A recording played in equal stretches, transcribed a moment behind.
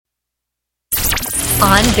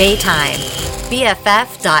On Baytime,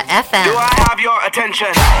 BFF.FM. Do I have your attention?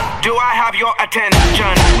 Do I have your attention?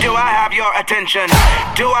 Do I have your attention?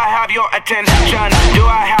 Do I have your attention? Do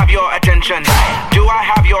I have your attention? Do I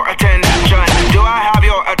have your attention? Do I have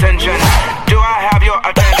your attention? Do I have your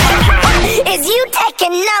attention? Is you taking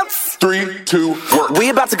notes? 3, 2, work. We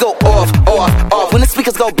about to go off. When the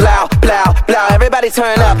speakers go blow, blow, blow. Everybody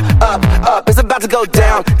turn up. It's about to go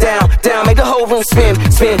down. Make the whole room spin.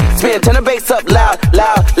 Turn the bass up loud.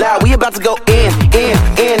 We about to go in.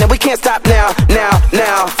 And we can't stop now.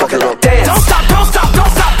 Fuck it up, dance. Don't stop, dance. Don't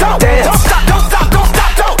stop, dance.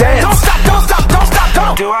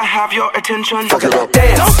 Don't. Do I have your attention? Fuck it up,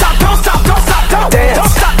 dance. Don't stop, dance. Don't stop,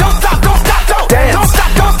 dance.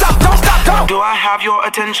 Do I have your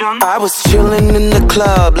attention? I was chillin' in the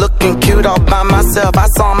club, looking cute all by myself. I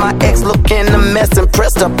saw my ex looking a mess and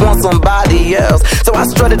pressed up on somebody else. So I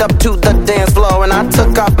strutted up to the dance floor and I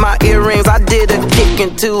took off my earrings. I did a kick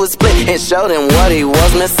into a split and showed him what he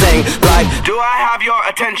was missing. Like, do I have your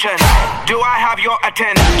attention? Do I have your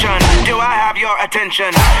attention? Do I have your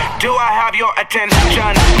attention? Do I have your attention?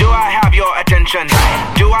 Do I have your attention?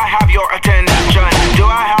 Do I have your attention? Do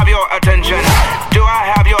I have your attention? Do I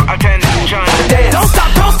have your attention? Dance. Don't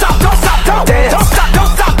stop, dance. Don't stop, dance. Don't stop.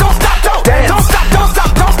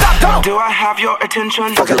 Do I have your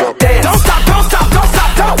attention? Fuck it up, dance. Don't stop, dance. Don't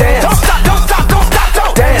stop, dance.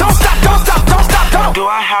 Do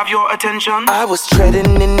I have your attention? I was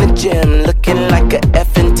treading in the gym, looking like a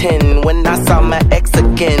effing 10 when I saw my ex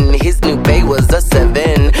again. His new bae was a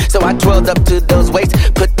 7, so I twirled up to those weights,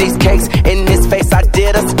 put these cakes in his face. I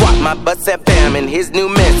did a squat, my butt said bam, and his new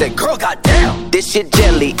man said, girl, goddamn, this shit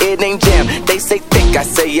jelly, it ain't jam. They say thick, I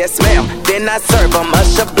say yes, ma'am. Then I serve them a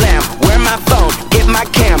shablam. Wear my phone, get my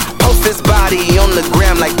cam, post his body on the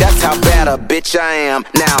gram like that's how bad a bitch I am.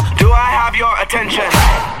 Now, do I have your attention?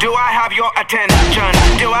 Do I have your attention?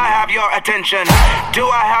 Do I have your attention? Do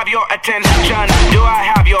I have your attention? Do I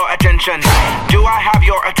have your attention? Do I have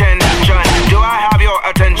your attention? Do I have your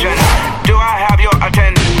attention? Do I have your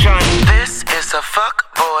attention? this is a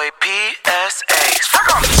fuck boy PSA.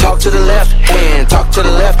 Talk to the left hand,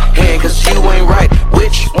 cause you ain't right.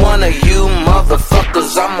 Which one of you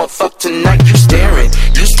motherfuckers I'ma fuck tonight? You staring,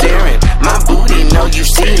 my booty know you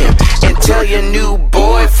see him. And tell your new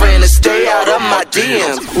boyfriend to stay out of my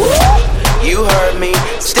DMs. You heard me,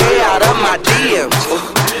 stay out of my DMs.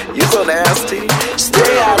 You so nasty.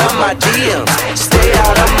 Stay out of my DMs. Stay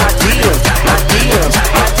out of my DMs. My DMs.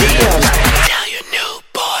 Tell your new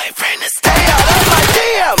boyfriend to stay out of my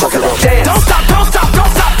DMs. Dance. Don't stop, dance.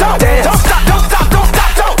 Don't stop. Dance. Don't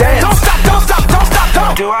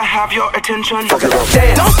stop. Do I have your attention? Dance. Don't stop.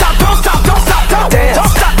 Dance. Don't stop. Dance. Don't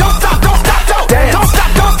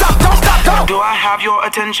stop. Do I have your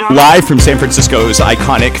attention? Live from San Francisco's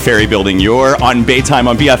iconic Ferry Building, you're on Baytime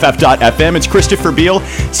on BFF.FM. It's Christopher Beal.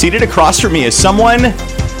 Seated across from me is someone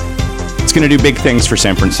that's going to do big things for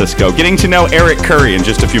San Francisco. Getting to know Eric Curry in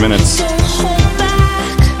just a few minutes.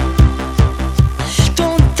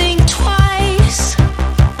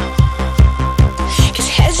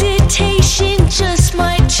 Just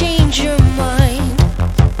might change your mind.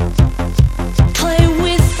 Play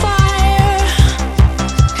with fire,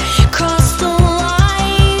 cross the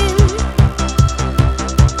line,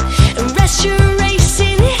 and rest your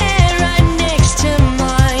racing head right next to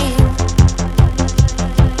mine.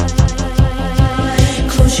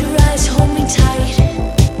 Close your eyes, hold me tight.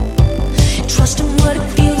 Trust in what it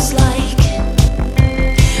feels like.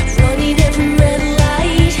 Running every red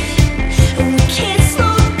light, and we can't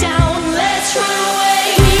slow down. Let's run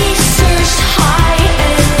away. We searched high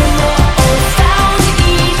and low, found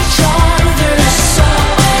each other's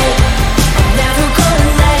soul. I'm never gonna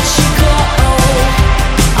let you go.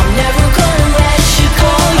 I'm never gonna let you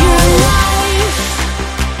go. Your life,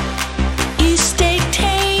 you stay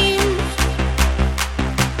tame.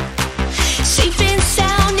 Safe and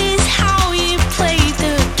sound is how you play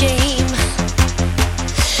the game.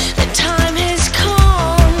 The time has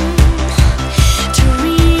come to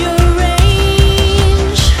rearrange.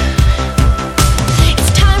 It's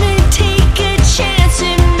time to take a chance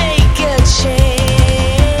and make a change.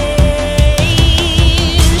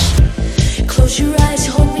 Close your eyes,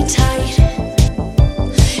 hold me tight.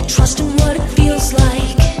 Trust in what it feels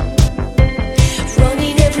like.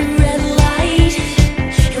 Running every red light,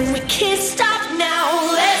 and we can't stop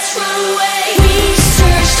now. Let's run away. We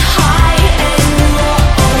searched high and low,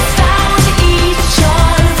 found each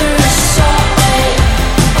other's soul.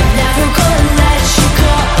 I'm never gonna let you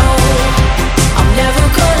go. I'm never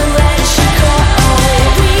gonna let you go.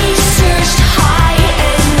 We searched high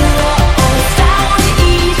and low, found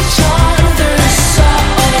each other's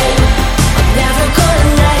soul.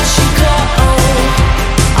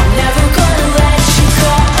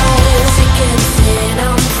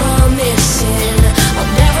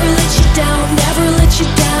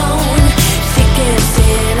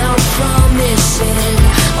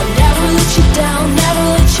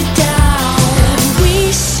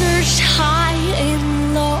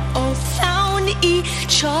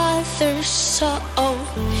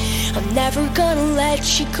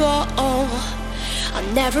 go. I'm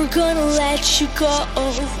never gonna let you go.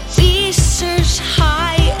 We searched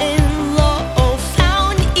high and low,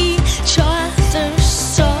 found each other's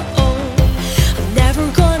soul. I'm never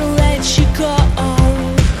gonna let you go.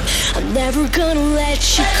 I'm never gonna let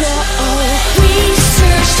you go. We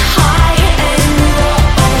searched high and low,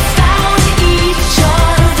 found each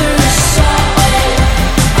other's soul.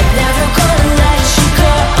 I'm never gonna let you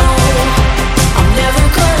go. I'm never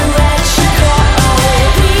gonna let you go.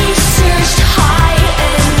 We searched high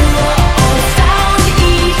and low, found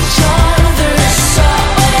each other's soul.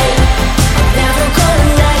 I'm never gonna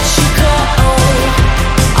let you go.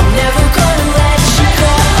 I'm never gonna let you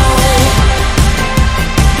go.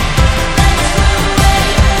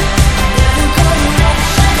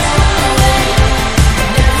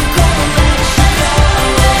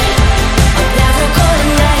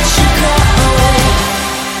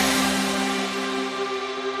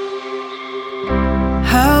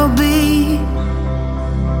 I'll be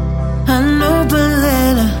an open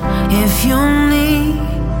letter if you need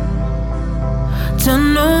to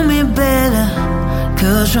know me better.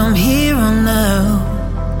 'Cause from here on out,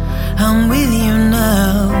 I'm with you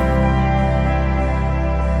now.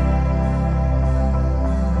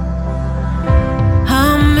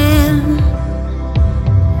 I'm in.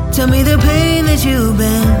 Tell me the pain that you've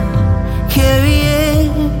been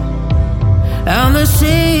carrying. I'm the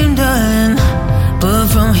same, darling. But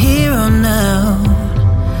from here on out,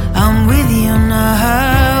 I'm with you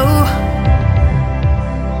now.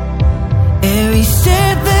 Every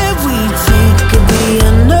step that we take could be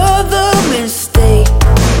another mistake.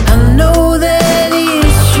 I know that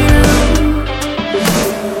it's true,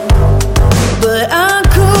 but I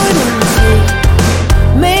couldn't take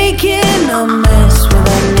making a mess with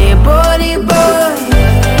anybody but you.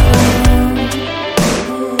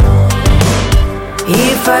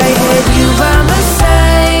 If I had you by my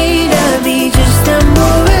side, I'd be just a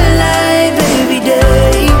more alive every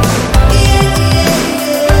day.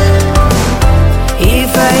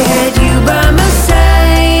 If I had you by my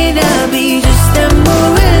side, I'd be just a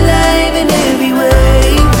more alive in every way.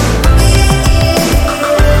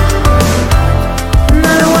 And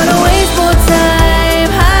I don't wanna waste more time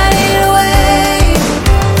hiding away,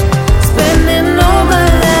 spending all my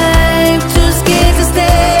life too scared to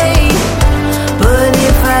stay. But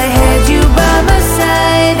if I had you by my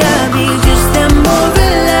side, I'd be just that more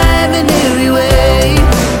alive in every way.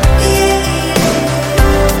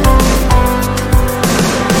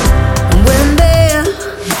 And when there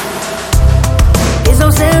is no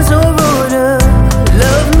sense or order,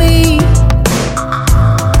 love me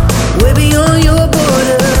way beyond your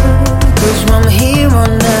border. 'Cause from here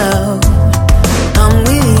on out, I'm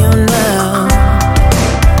with you now.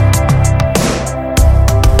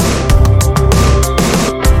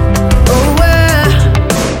 Oh,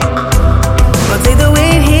 I'll take the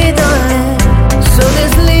weight here, darling. So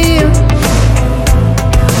let's live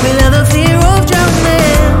without the fear of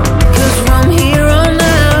drowning. 'Cause from here on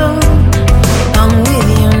out, I'm with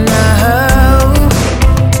you now.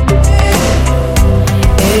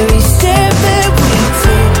 Every step that we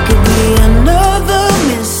take could be another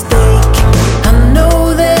mistake. I know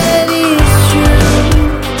that it's true,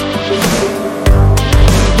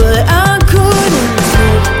 but I couldn't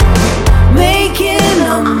take making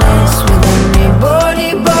a mess with anybody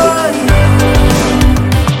but you.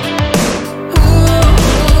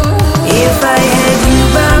 If I had you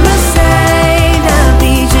by my side, I'd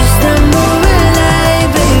be just a more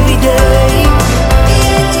alive every day.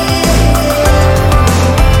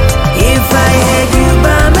 If I had you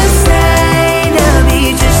by my side, I'd be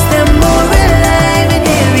just a more alive in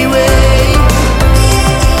every way.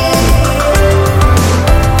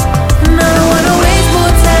 And I don't wanna waste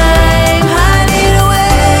more time hiding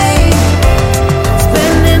away,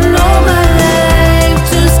 spending all my life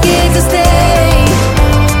too scared to stay.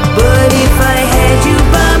 But if I had you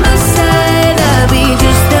by my side, I'd be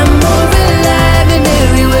just that more alive in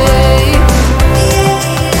every way.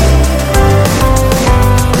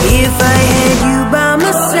 If I had you by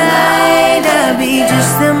my side, I'd be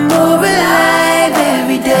just that more alive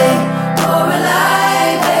every day. More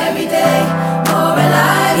alive every day. More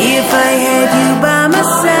alive. If I had you by my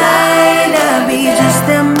side, I'd be just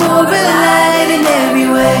that more alive in every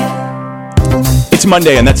way. It's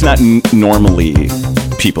Monday, and that's not normally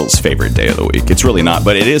people's favorite day of the week. It's really not,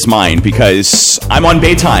 but it is mine because I'm on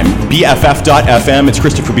Baytime, BFF.FM. It's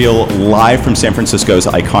Christopher Beale live from San Francisco's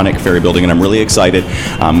iconic Ferry Building, and I'm really excited.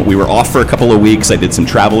 We were off for a couple of weeks. I did some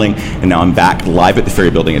traveling, and now I'm back live at the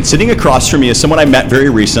Ferry Building. And sitting across from me is someone I met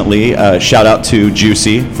very recently. Shout out to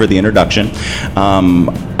Juicy for the introduction.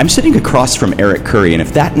 I'm sitting across from Eric Curry, and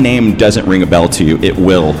if that name doesn't ring a bell to you, it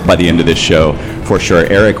will by the end of this show for sure.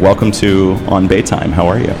 Eric, welcome to On Baytime. How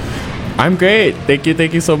are you? I'm great.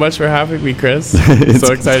 Thank you so much for having me, Chris.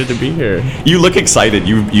 So excited to be here. You look excited.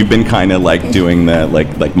 You've been kind of like doing the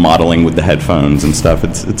like modeling with the headphones and stuff.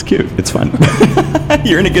 It's cute. It's fun.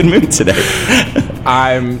 You're in a good mood today.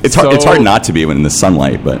 It's hard not to be when in the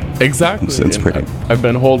sunlight, but exactly. It's pretty. I've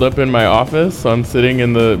been holed up in my office, so I'm sitting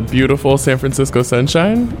in the beautiful San Francisco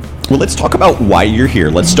sunshine. Well, let's talk about why you're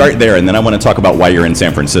here. Let's start there, and then I want to talk about why you're in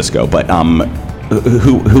San Francisco. But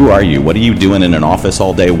who are you? What are you doing in an office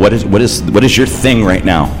all day? What is your thing right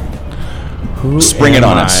now? Spring it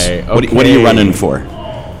on us. Okay. What are you running for?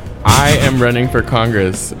 I am running for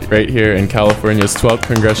Congress right here in California's 12th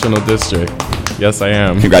Congressional District. Yes, I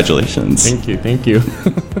am. Congratulations. Thank you.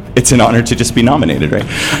 It's an honor to just be nominated, right?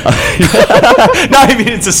 No, I mean,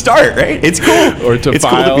 it's a start, right? It's cool. Or to it's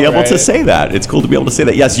file, cool to be able to right? say that. It's cool to be able to say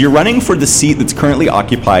that. Yes, you're running for the seat that's currently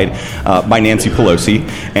occupied by Nancy Pelosi,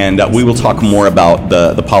 and we will talk more about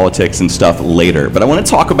the politics and stuff later. But I want to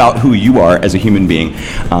talk about who you are as a human being.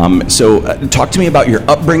 So talk to me about your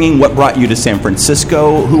upbringing. What brought you to San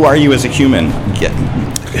Francisco? Who are you as a human?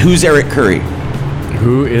 Who's Eric Curry?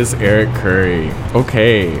 Who is Eric Curry?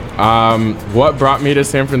 Okay. What brought me to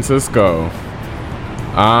San Francisco?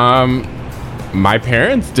 My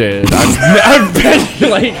parents did. I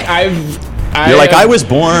was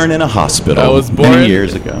born in a hospital. I was born many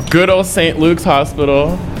years ago. Good old St. Luke's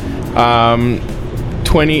Hospital.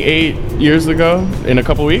 28 years ago in a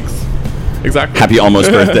couple weeks. Exactly. Happy almost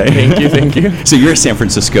birthday. Thank you. So you're a San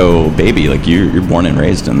Francisco baby, like you're born and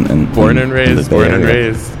raised born and raised.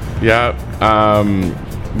 Yeah.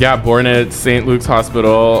 Born at St. Luke's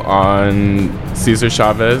Hospital on Cesar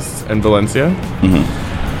Chavez and Valencia.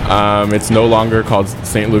 Mm-hmm. It's no longer called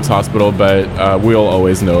St. Luke's Hospital, but we'll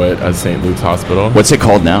always know it as St. Luke's Hospital. What's it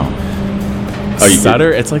called now?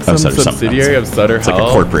 Sutter. It's like some subsidiary of Sutter Health. It's like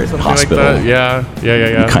a corporate hospital. Like that.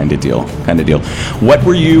 Yeah. Kind of deal. What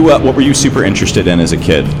were you super interested in as a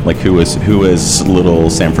kid? Like who was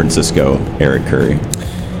little San Francisco Eric Curry?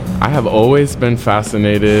 I have always been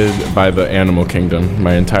fascinated by the animal kingdom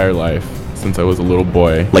my entire life since I was a little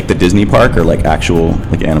boy. Like the Disney park or like actual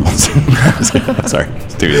like animals? Sorry,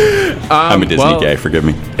 dude. I'm a Disney guy. Forgive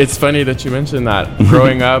me. It's funny that you mentioned that.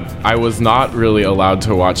 Growing up, I was not really allowed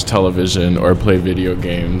to watch television or play video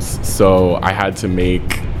games, so I had to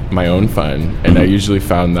make my own fun, and I usually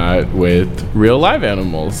found that with real live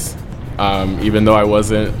animals. Even though I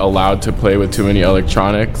wasn't allowed to play with too many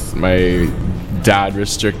electronics, my dad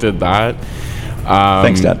restricted that.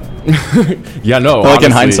 Thanks, Dad. Yeah, no. Well, like honestly,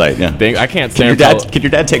 in hindsight, yeah. I can't stand. Can your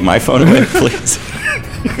dad take my phone away, please?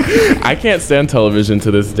 I can't stand television to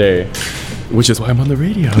this day, which is why I'm on the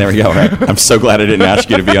radio. There we go. Right. I'm so glad I didn't ask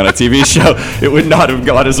you to be on a TV show. It would not have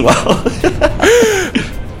gone as well.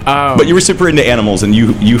 But you were super into animals, and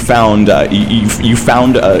you found you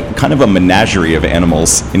found a kind of a menagerie of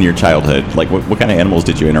animals in your childhood. Like what kind of animals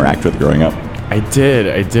did you interact with growing up? I did.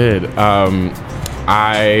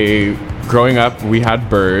 Growing up, we had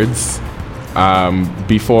birds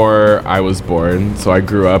before I was born. So I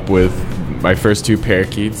grew up with my first two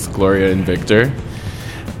parakeets, Gloria and Victor.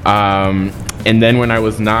 And then when I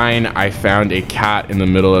was 9, I found a cat in the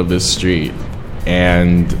middle of the street.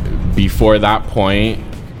 And before that point,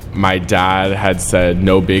 my dad had said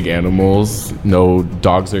no big animals, no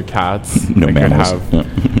dogs or cats. No I mammals. could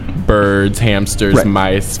have birds, hamsters, Right.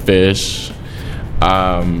 mice, fish.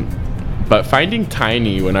 But finding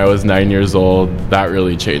Tiny when I was 9 years old, that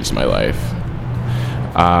really changed my life.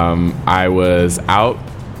 I was out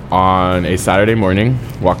on a Saturday morning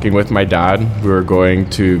walking with my dad. We were going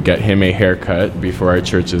to get him a haircut before our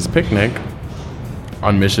church's picnic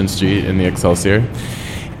on Mission Street in the Excelsior.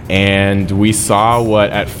 And we saw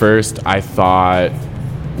what at first I thought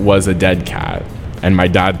was a dead cat. And my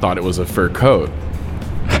dad thought it was a fur coat.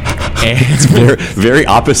 It's very, very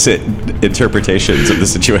opposite interpretations of the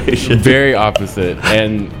situation. Very opposite.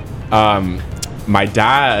 And my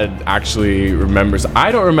dad actually remembers.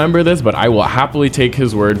 I don't remember this, but I will happily take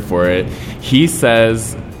his word for it. He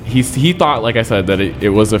says he thought, like I said, that it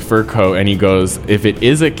was a fur coat, and he goes, "If it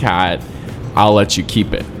is a cat, I'll let you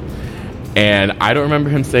keep it." And I don't remember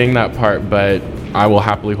him saying that part, but I will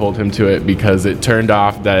happily hold him to it because it turned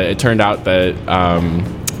out that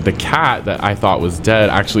the cat that I thought was dead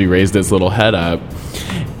actually raised its little head up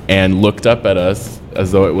and looked up at us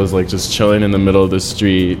as though it was like just chilling in the middle of the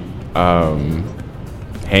street,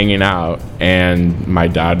 hanging out. And my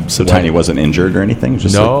dad... So Tiny wasn't injured or anything?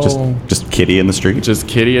 Just No. Like, just Kitty in the street? Just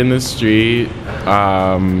Kitty in the street.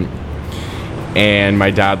 And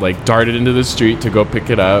my dad like darted into the street to go pick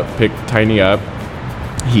Tiny up.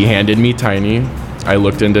 He handed me Tiny. I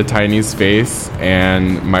looked into Tiny's face,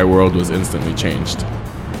 and my world was instantly changed.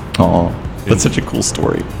 Oh, that's such a cool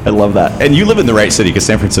story. I love that. And you live in the right city, because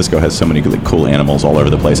San Francisco has so many like, cool animals all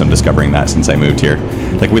over the place. I'm discovering that since I moved here.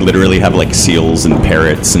 Like, we literally have like seals and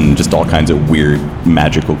parrots and just all kinds of weird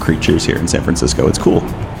magical creatures here in San Francisco. It's cool.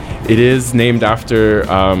 It is named after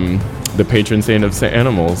the patron saint of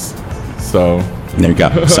animals. So there you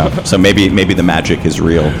go. So maybe the magic is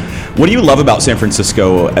real. What do you love about San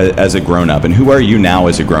Francisco as a grown-up, and who are you now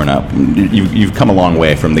as a grown-up? You've come a long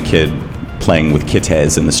way from the kid playing with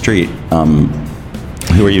kittehs in the street.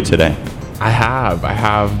 Who are you today? I have,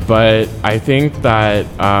 but I think that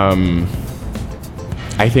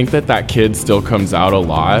that kid still comes out a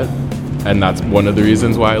lot, and that's one of the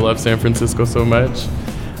reasons why I love San Francisco so much.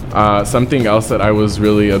 Something else that I was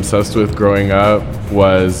really obsessed with growing up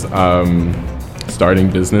was starting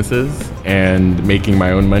businesses and making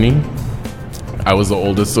my own money. I was the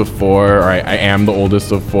oldest of four, or I am the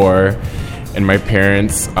oldest of four, and my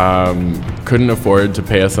parents couldn't afford to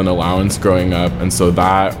pay us an allowance growing up, and so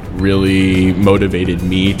that really motivated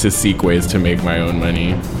me to seek ways to make my own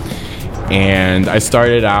money. And I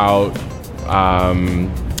started out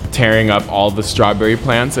tearing up all the strawberry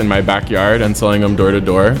plants in my backyard and selling them door to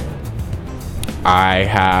door.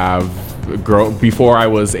 Before I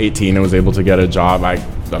was 18 and was able to get a job, I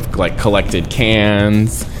collected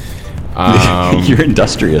cans. You're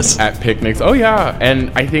industrious. At picnics. Oh yeah,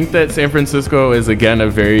 and I think that San Francisco is again a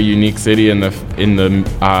very unique city in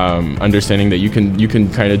the understanding that you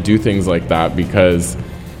can kind of do things like that because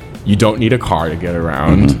you don't need a car to get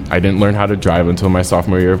around. Mm-hmm. I didn't learn how to drive until my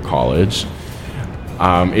sophomore year of college.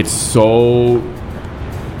 It's so,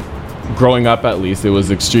 growing up at least, it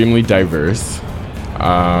was extremely diverse.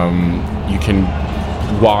 You can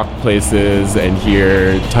walk places and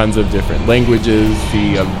hear tons of different languages,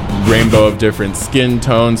 see a rainbow of different skin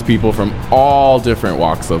tones, people from all different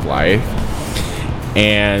walks of life.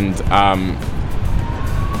 And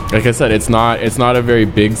like I said, it's not a very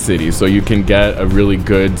big city, so you can get a really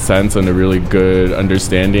good sense and a really good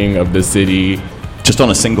understanding of the city just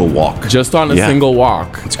on a single walk. Single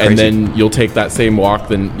walk. It's crazy. And then you'll take that same walk,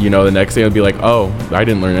 then the next day you'll be like, oh, I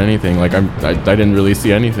didn't learn anything. Like I didn't really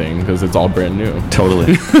see anything because it's all brand new.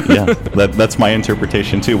 Totally. Yeah. That's my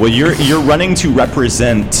interpretation too. Well, you're running to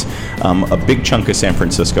represent a big chunk of San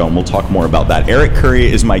Francisco, and we'll talk more about that. Eric Curry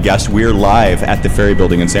is my guest. We're live at the Ferry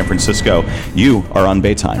Building in San Francisco. You are on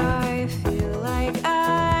Baytime. I feel like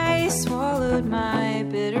I swallowed my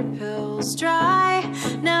bitter pills dry.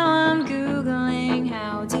 Now I'm Googling,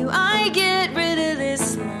 how do I get rid of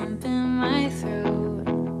this lump in my throat?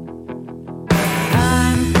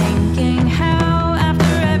 I'm thinking, how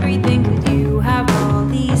after everything could you have all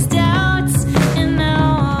these doubts? And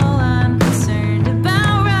now all I'm concerned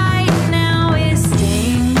about right now is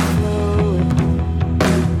staying afloat.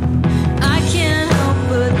 I can't help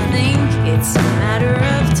but think it's a matter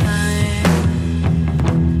of time.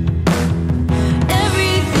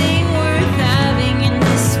 Everything worth having in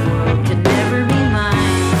this world could never be mine.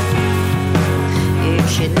 It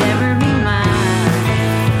should never be mine.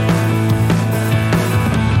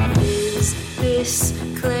 Is this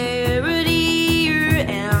clarity, or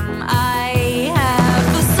am I half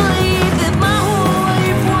asleep? If my whole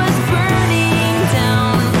life was burning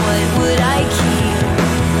down, what would I keep?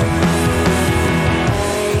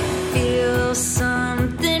 I feel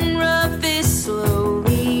something rough is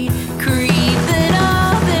slowly creeping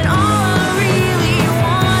up, and all I really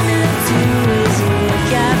wanna do is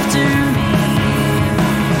look after me.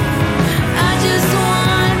 I just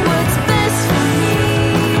want what's best for me.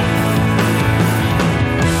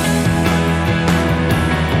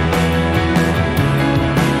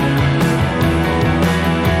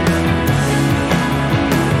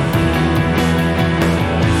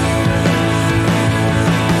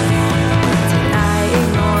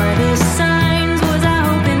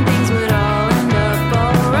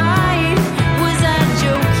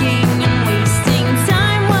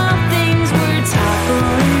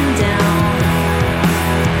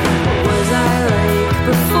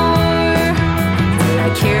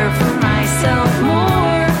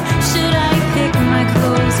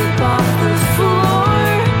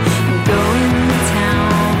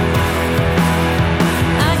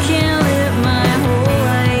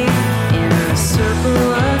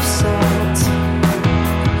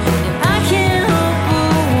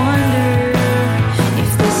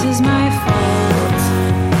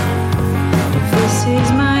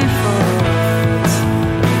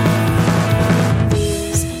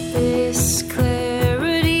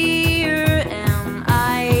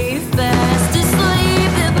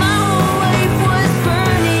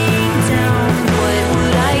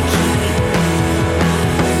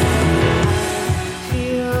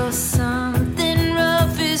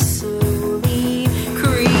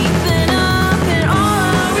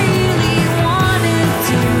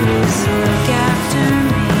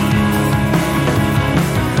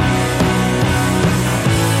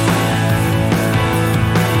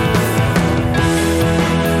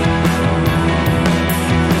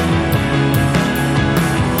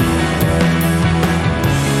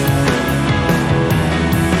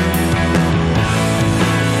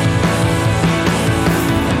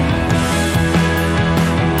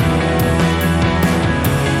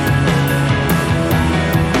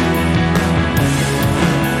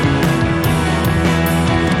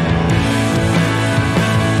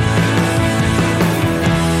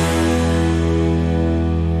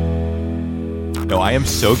 No, I am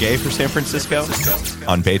so gay for San Francisco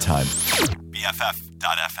on Baytime.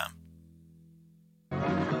 BFF.FM.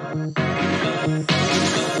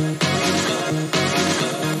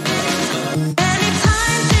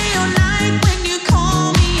 Anytime, day or night, when you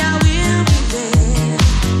call me, I will be there.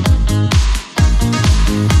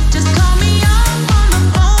 Just call me up on the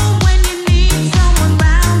phone when you need someone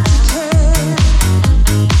round to care.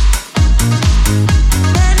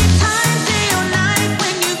 Anytime, day or night,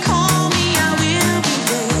 when you call me, I will be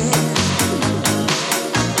there.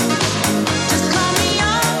 Just call me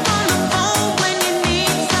up on the phone when you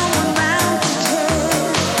need someone round to care.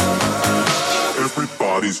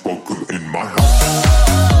 Everybody's welcome in my house.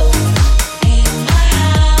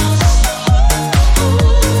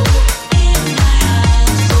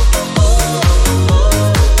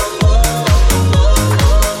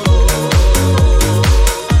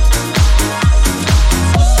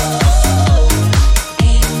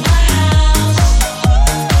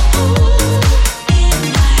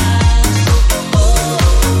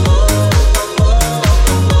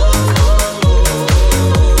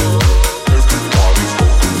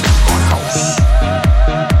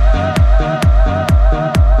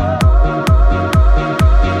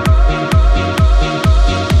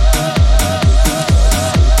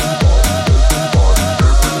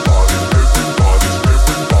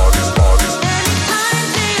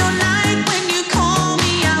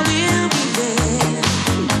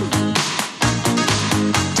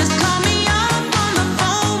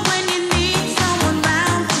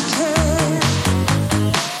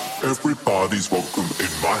 Everybody's welcome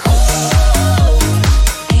in my house.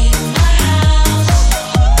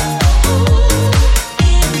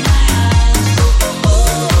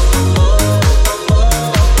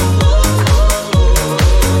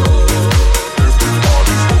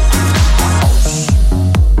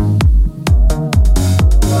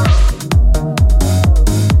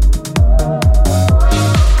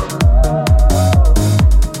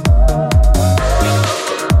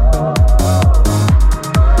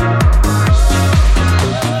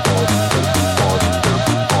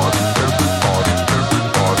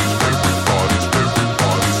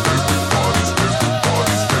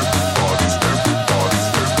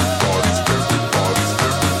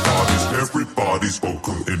 Everybody's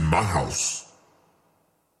welcome in my house.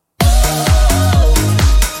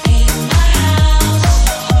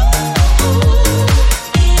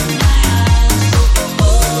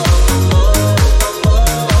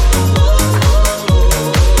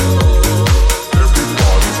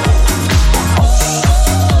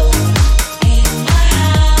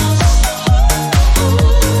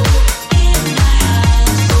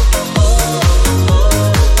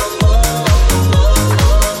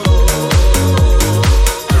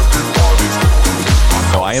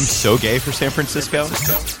 I am so gay for San Francisco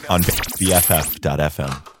on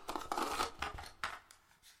BFF.FM.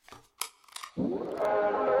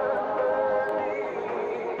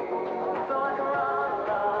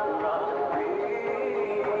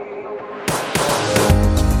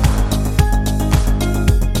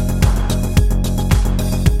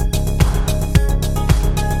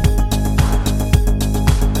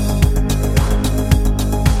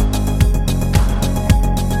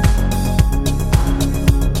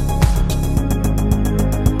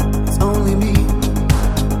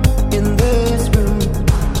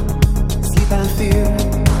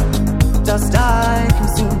 Dust I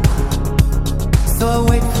consume, so I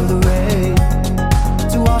wait for the rain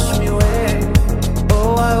to wash me away.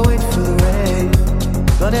 Oh, I wait for the rain,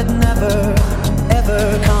 but it never,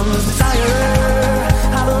 ever comes. Desire,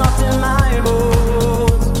 I've locked in my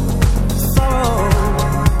bones. Sorrow,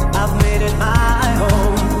 I've made it my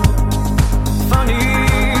home. Funny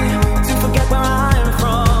to forget where I'm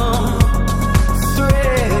from.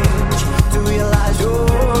 Strange to realize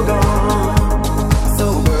you're gone. So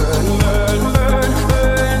burn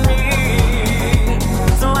me,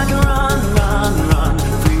 so I can run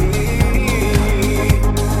free.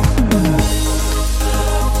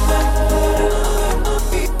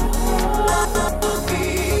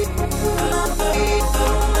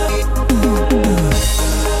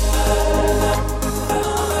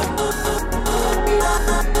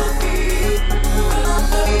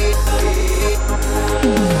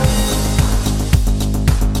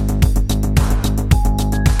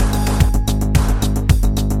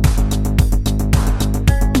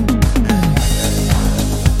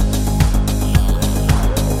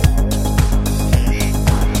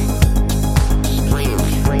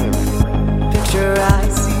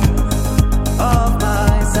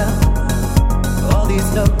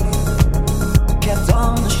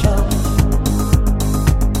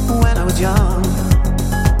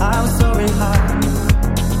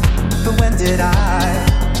 did I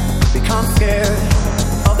become scared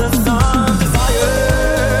of the sun?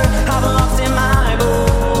 Desire I've lost in my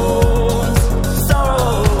bones.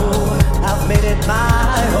 Sorrow I've made it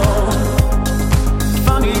my home.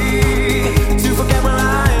 Funny to forget where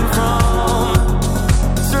I'm from.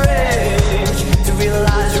 Strange to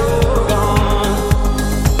realize you're gone.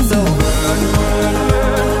 So burn, burn,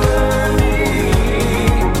 burn, burn me,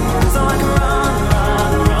 so I can run,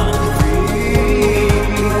 run, run free.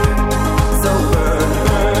 So burn,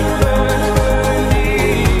 burn, burn, burn me,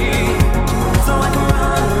 so I can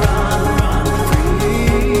run, run, run free.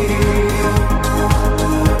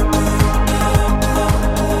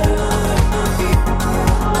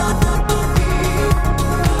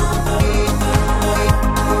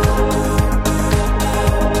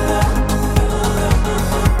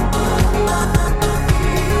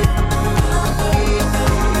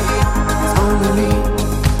 Only me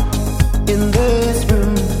in this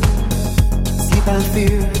room. Sleep and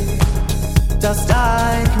fear, dust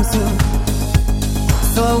I consume.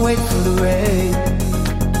 So I wait for the rain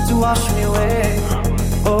to wash me away.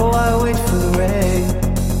 Oh, I wait for the rain,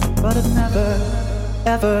 but it never,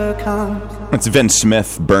 ever comes. It's Vince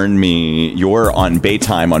Smith, Burn Me. You're on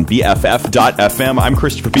Baytime on BFF.FM. I'm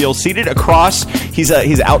Christopher Beale. Seated across, he's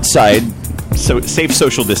outside, so safe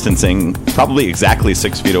social distancing, probably exactly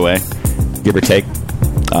 6 feet away, give or take.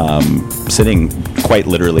 Sitting quite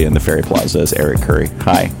literally in the Ferry Plaza is Eric Curry.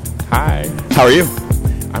 Hi. Hi. How are you?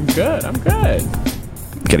 I'm good. Gotta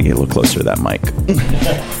get a little closer to that mic.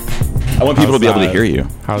 I want people to be able to hear you.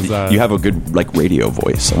 How's that? You have a good radio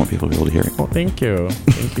voice. I want people to be able to hear you. Well, thank you.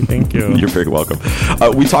 Thank you. You're very welcome.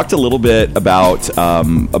 We talked a little bit about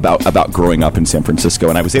growing up in San Francisco,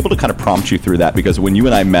 and I was able to kind of prompt you through that because when you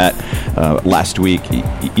and I met last week,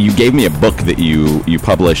 you gave me a book that you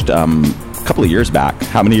published a couple of years back.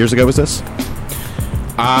 How many years ago was this?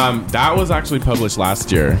 That was actually published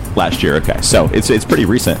last year. Last year, okay. So it's pretty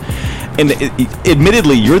recent. And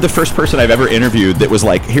admittedly, you're the first person I've ever interviewed that was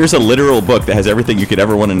like, here's a literal book that has everything you could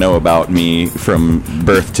ever want to know about me from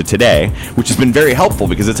birth to today, which has been very helpful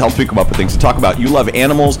because it's helped me come up with things to talk about. You love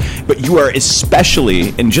animals, but you are especially,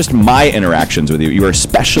 in just my interactions with you, you are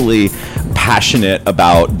especially passionate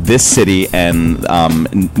about this city and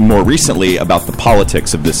more recently about the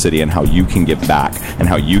politics of this city and how you can give back and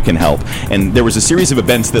how you can help. And there was a series of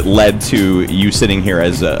events that led to you sitting here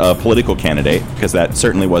as a political candidate, because that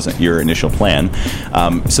certainly wasn't your initial plan.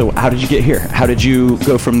 So how did you get here? How did you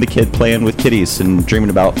go from the kid playing with kitties and dreaming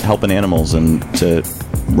about helping animals and to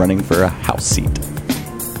running for a House seat?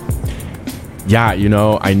 Yeah,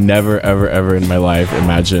 I never, ever in my life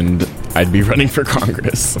imagined I'd be running for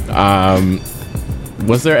Congress.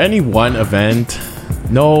 Was there any one event?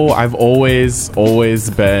 No, I've always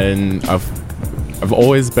been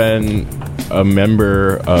a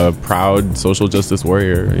member, a proud social justice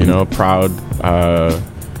warrior, proud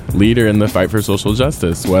leader in the fight for social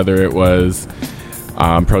justice, whether it was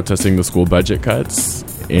protesting the school budget cuts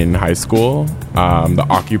in high school, the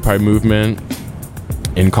Occupy movement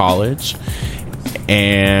in college,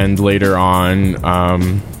 and later on,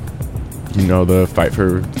 the fight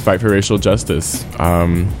for racial justice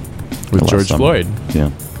with George Floyd. Yeah.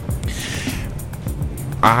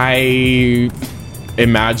 I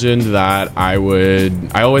imagined that I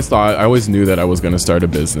always knew that I was going to start a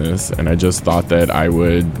business, and I just thought that I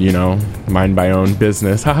would, mind my own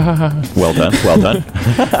business. Well done.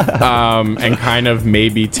 And kind of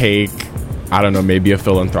maybe take, maybe a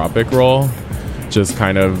philanthropic role, just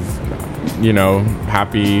kind of,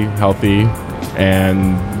 happy, healthy,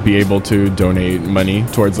 and be able to donate money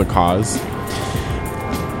towards a cause.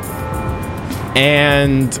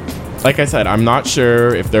 And like I said, I'm not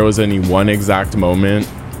sure if there was any one exact moment,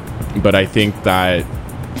 but I think that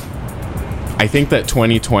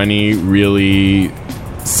 2020 really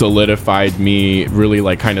solidified me,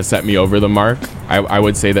 really kind of set me over the mark. I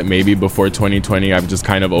would say that maybe before 2020, I've just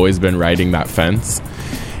kind of always been riding that fence.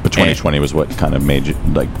 But 2020 was what kind of made you,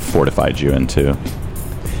 fortified you into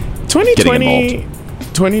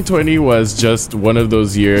 2020 was just one of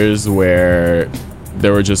those years where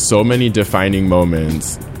there were just so many defining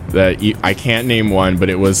moments that I can't name one, but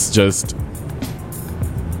it was just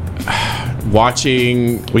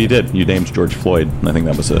watching. Well, you did. You named George Floyd. I think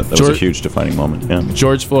that was a huge defining moment. Yeah,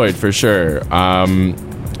 George Floyd for sure.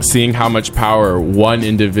 Seeing how much power one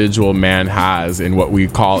individual man has in what we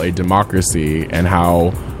call a democracy, and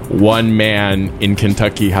how one man in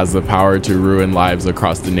Kentucky has the power to ruin lives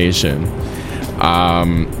across the nation.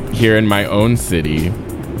 Here in my own city,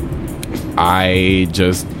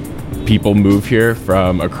 people move here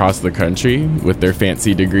from across the country with their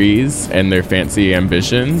fancy degrees and their fancy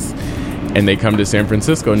ambitions, and they come to San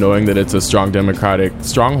Francisco knowing that it's a strong Democratic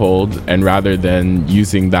stronghold, and rather than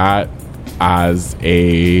using that as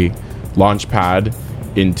a launch pad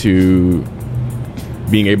into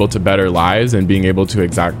being able to better lives and being able to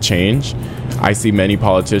exact change, I see many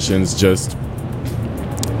politicians just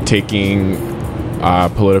taking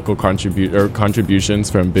political contributions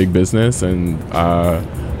from big business and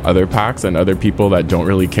other PACs and other people that don't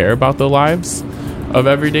really care about the lives of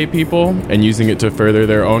everyday people, and using it to further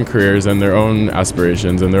their own careers and their own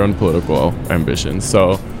aspirations and their own political ambitions.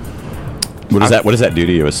 So what does that do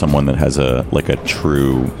to you as someone that has a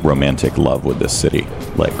true romantic love with this city?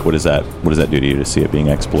 Like, what does that do to you to see it being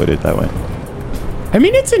exploited that way? I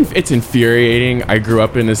mean, it's infuriating. I grew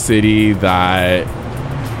up in a city that,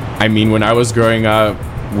 I mean, when I was growing up,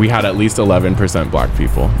 we had at least 11% black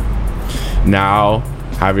people. Now,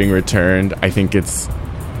 having returned, I think it's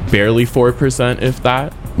barely 4%, if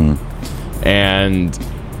that. And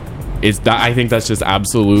I think that's just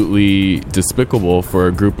absolutely despicable for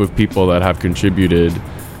a group of people that have contributed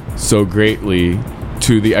so greatly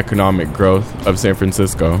to the economic growth of San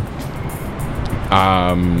Francisco.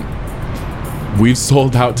 We've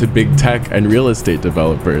sold out to big tech and real estate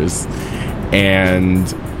developers,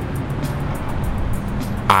 and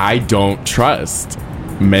I don't trust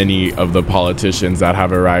many of the politicians that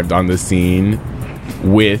have arrived on the scene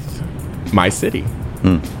with my city.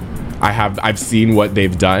 I've seen what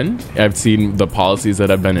they've done. I've seen the policies that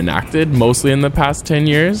have been enacted, mostly in the past 10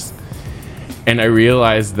 years. And I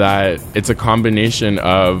realized that it's a combination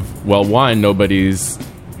of, well, one, nobody's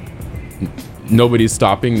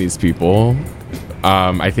stopping these people.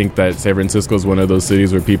 I think that San Francisco is one of those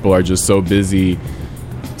cities where people are just so busy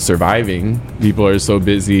surviving. People are so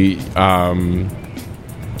busy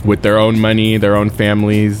with their own money, their own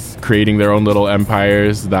families, creating their own little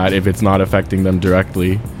empires, that if it's not affecting them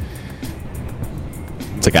directly,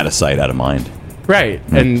 it's like out of sight, out of mind. Right.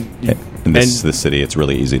 In this city, it's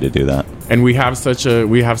really easy to do that. And we have such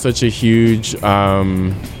a huge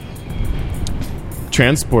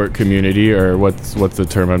transport community, or what's the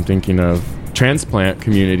term I'm thinking of? Transplant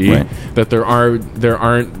community, right. That there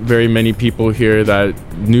aren't very many people here that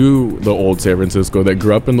knew the old San Francisco, that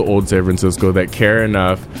grew up in the old San Francisco, that care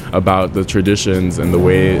enough about the traditions and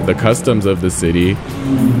the customs of the city,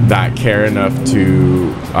 that care enough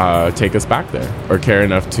to take us back there, or care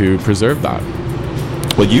enough to preserve that.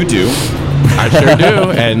 Well, you do. I sure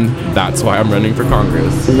do, and that's why I'm running for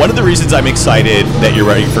Congress. One of the reasons I'm excited that you're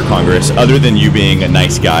running for Congress, other than you being a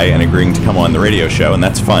nice guy and agreeing to come on the radio show, and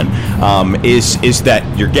that's fun, is that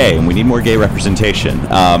you're gay, and we need more gay representation.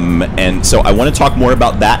 And so I want to talk more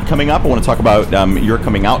about that coming up. I want to talk about your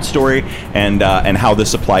coming out story and how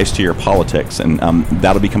this applies to your politics, and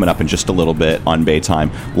that'll be coming up in just a little bit on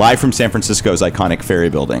Baytime, live from San Francisco's iconic Ferry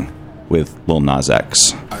Building with Lil Nas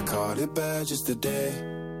X. I caught it bad just today.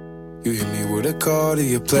 You hit me with a call to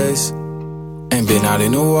your place. Ain't been out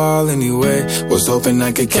in a while anyway. Was hoping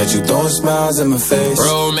I could catch you throwing smiles in my face.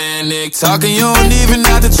 Romantic talking, you don't even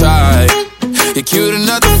have to try. You're cute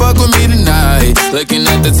enough to fuck with me tonight. Looking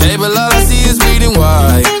at the table, all I see is bleeding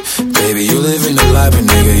white. Baby, you living the life, but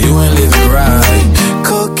nigga, you ain't living right.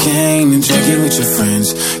 Cocaine and drinking with your friends.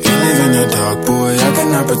 You live in the dark, boy, I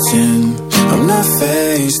cannot pretend. I'm not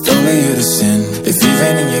faced, only here to sin. If you've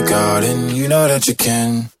been in your garden, you know that you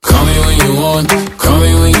can. Call me when you want, call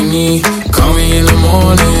me when you need. Call me in the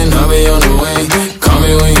morning, I'll be on the way. Call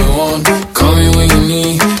me when you want, call me when you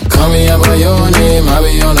need. Call me out by your name, I'll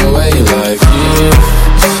be on the way. Like,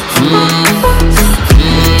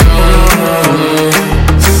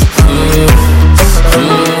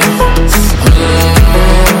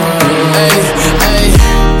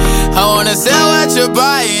 I wanna sell what you're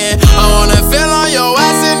buying. I wanna feel on your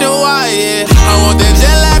ass in Hawaii. I want the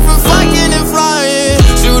jet lag for fucking and flying.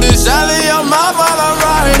 Shoot a shot in your mouth while I'm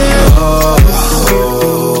riding.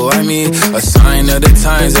 Oh, I mean, a sign of the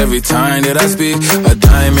times every time that I speak. A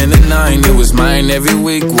dime and a nine, it was mine every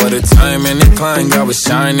week. What a time and a climb, God was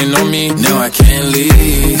shining on me. Now I can't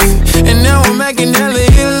leave, and now I'm making hella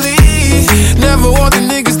Italy. Never want the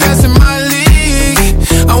niggas that's in my league.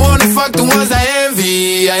 I wanna fuck the ones I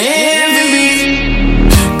envy. I envy.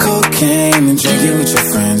 Cocaine and drinking with your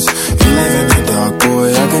friends. You live in the dark,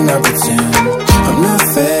 boy, I cannot pretend. I'm not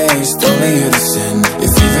faced, only here to sin.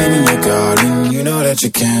 If you've been in your garden, you know that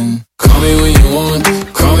you can. Call me when you want,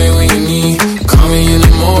 call me when you need. Call me in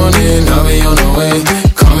the morning, I'll be on the way.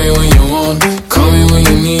 Call me when you want, call me when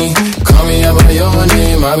you need. Call me out by your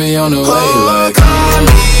name, I'll be on the way. Like, call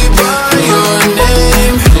me by your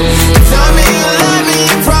name. Tell me you love me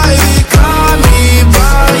in private. Call me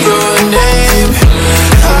by your name.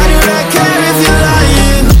 I do not care if you're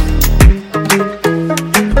lying.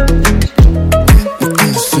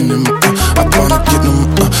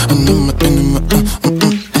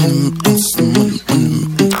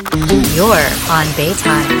 on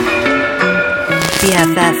Baytime.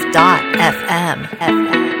 BFF.FM.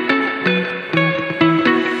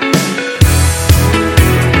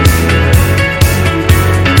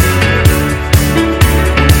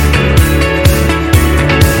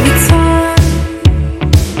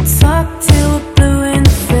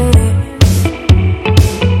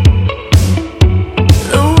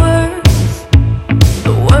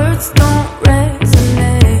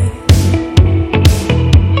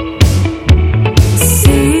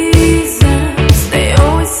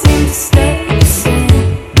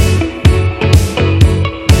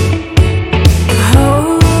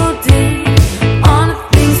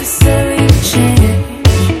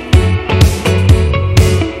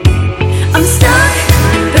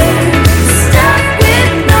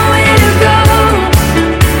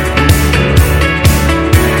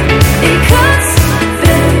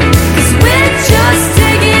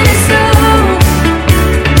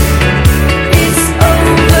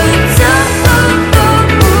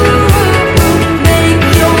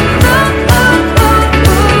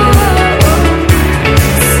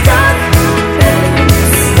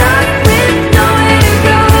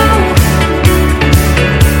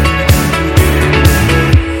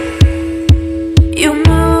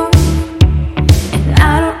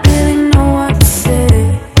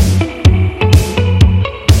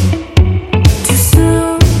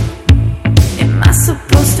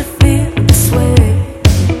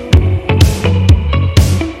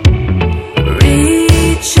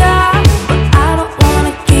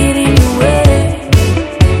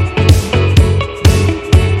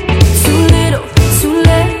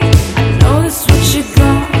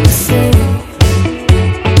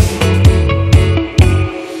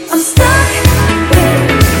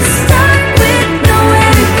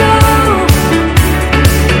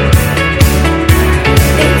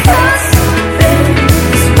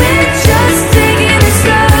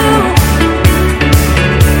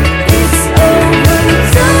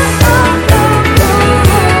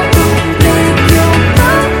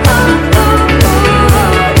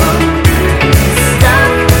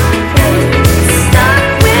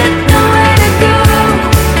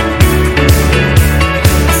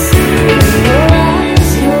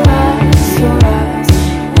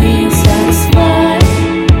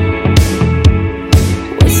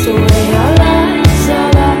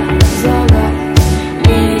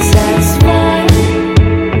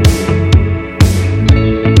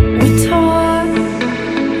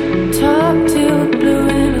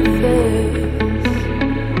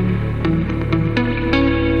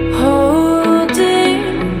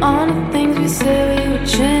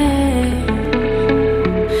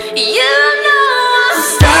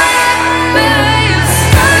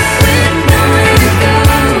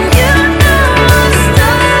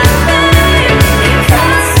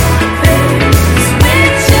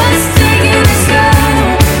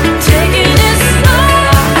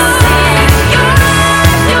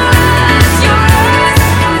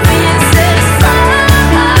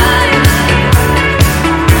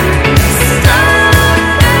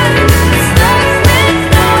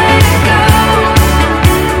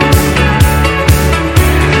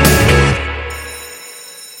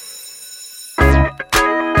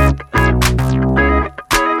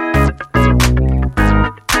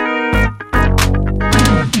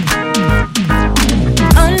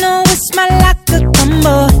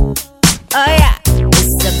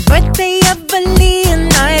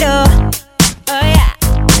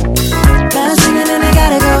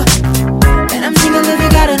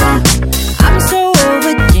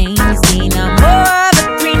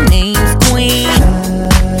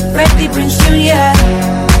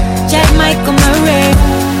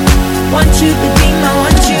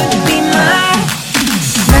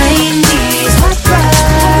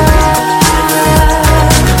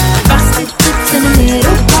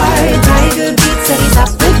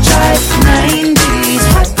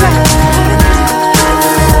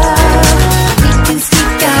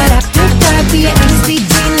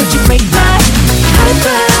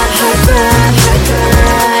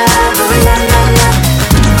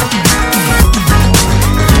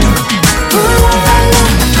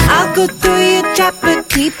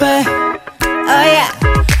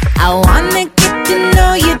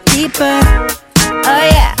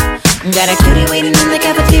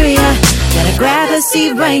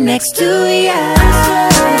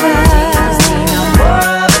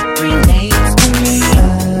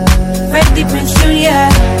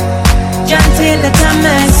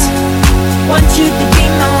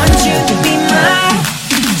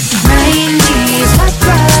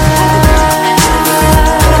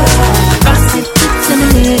 Prostitutes in the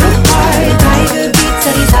middle part, tiger beats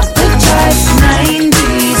that he's off the charts.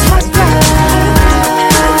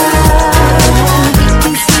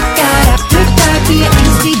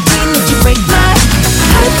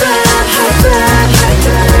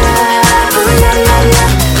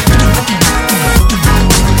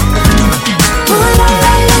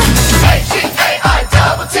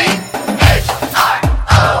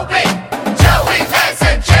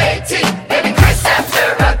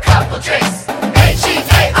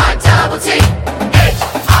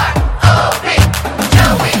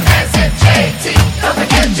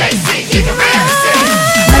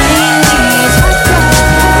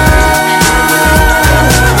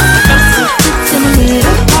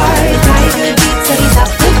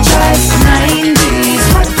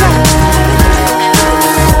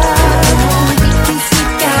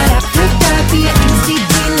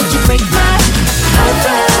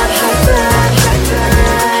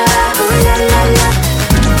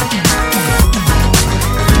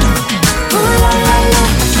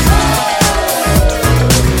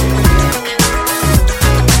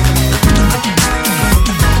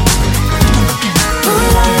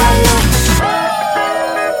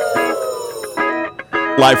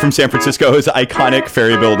 live from San Francisco's iconic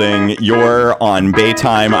Ferry Building. You're on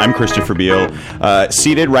Baytime. I'm Christopher Beale.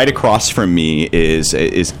 Seated right across from me is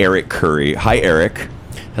Eric Curry. Hi, Eric.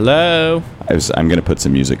 Hello. I'm going to put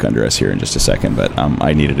some music under us here in just a second, but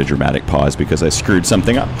I needed a dramatic pause because I screwed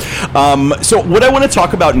something up. So what I want to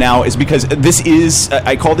talk about now is because this is,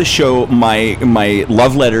 I call this show my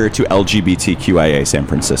love letter to LGBTQIA San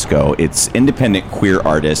Francisco. It's independent queer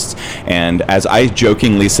artists, and as I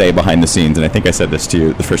jokingly say behind the scenes, and I think I said this to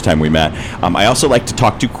you the first time we met, I also like to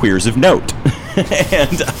talk to queers of note.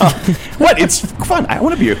 And what? It's fun. I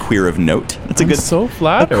want to be a queer of note. That's a good. So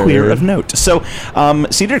flattered. A queer of note. So,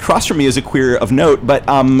 seated across from me is a queer of note, but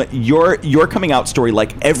your coming out story,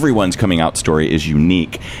 like everyone's coming out story, is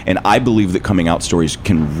unique, and I believe that coming out stories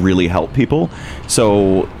can really help people.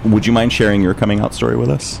 So, would you mind sharing your coming out story with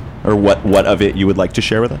us, or what of it you would like to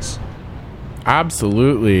share with us?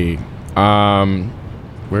 Absolutely.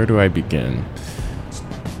 Where do I begin?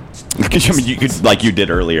 I mean, you could, like you did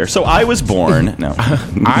earlier. So I was born. No,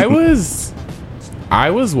 I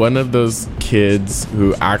was one of those kids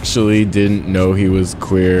who actually didn't know he was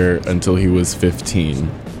queer until he was 15,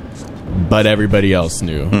 but everybody else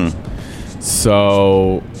knew.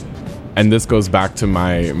 So, and this goes back to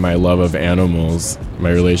my love of animals.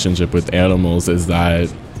 My relationship with animals is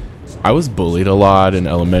that I was bullied a lot in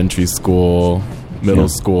elementary school, middle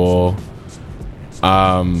school.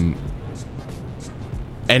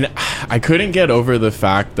 And I couldn't get over the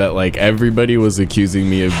fact that like everybody was accusing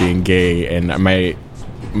me of being gay, and my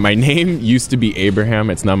name used to be Abraham.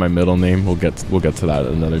 It's now my middle name. We'll get to that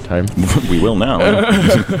another time. We will now.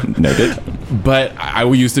 Noted. But I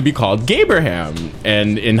used to be called Gabraham,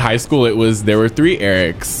 and in high school there were 3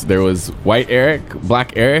 Erics. There was white Eric,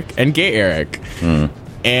 black Eric, and gay Eric.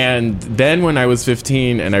 And then when I was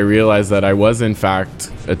 15 and I realized that I was in fact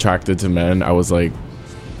attracted to men, I was like,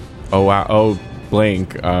 oh wow,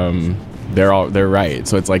 blank, they're right.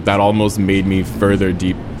 So it's like that almost made me further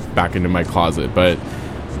deep back into my closet. But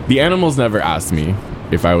the animals never asked me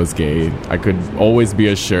if I was gay. I could always be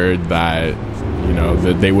assured that, you know,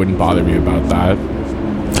 that they wouldn't bother me about that.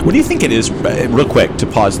 What do you think it is, real quick, to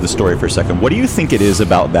pause the story for a second, what do you think it is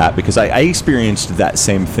about that? Because I experienced that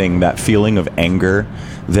same thing, that feeling of anger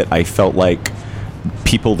that I felt like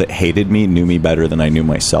people that hated me knew me better than I knew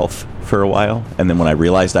myself for a while, and then when I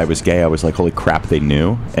realized I was gay, I was like, holy crap, they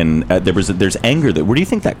knew. And there's anger. Where do you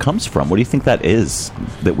think that comes from? What do you think that is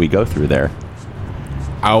that we go through there?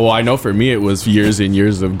 Well, I know for me it was years and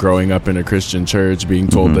years of growing up in a Christian church, being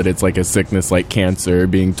told that it's like a sickness like cancer,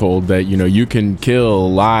 being told that, you know, you can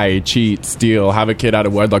kill, lie, cheat, steal, have a kid out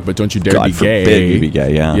of wedlock, but don't you dare be gay. God forbid you be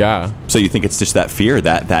gay, yeah. So you think it's just that fear,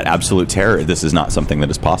 that absolute terror. This is not something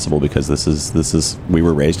that is possible because this is we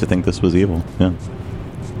were raised to think this was evil. Yeah.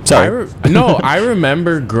 Sorry. I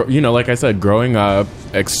remember, like I said, growing up,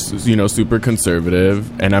 super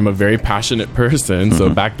conservative, and I'm a very passionate person. So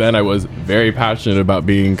back then I was very passionate about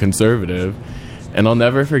being conservative. And I'll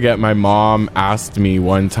never forget, my mom asked me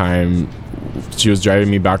one time, she was driving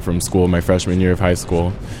me back from school, my freshman year of high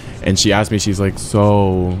school, and she asked me, she's like,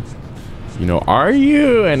 so, you know, are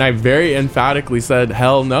you? And I very emphatically said,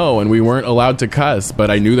 hell no. And we weren't allowed to cuss, but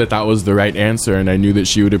I knew that was the right answer, and I knew that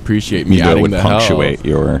she would appreciate me adding the hell. Punctuate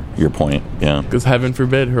your point, yeah. Because heaven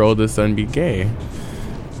forbid her oldest son be gay.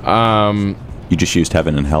 You just used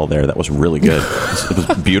heaven and hell there. That was really good. It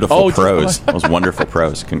was beautiful prose. That was wonderful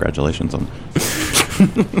prose. Congratulations on.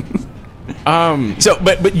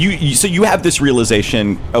 But you have this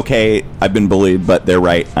realization. Okay, I've been bullied, but they're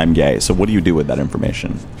right. I'm gay. So what do you do with that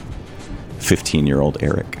information? 15-year-old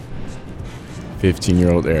Eric.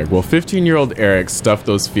 15-year-old Eric. Well, 15-year-old Eric stuffed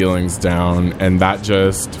those feelings down, and that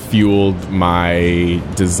just fueled my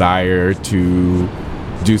desire to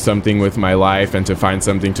do something with my life and to find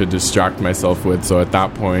something to distract myself with. So at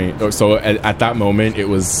that moment, it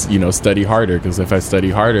was, study harder, because if I study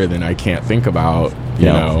harder, then I can't think about, you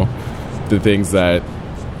know, the things that,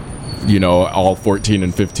 all 14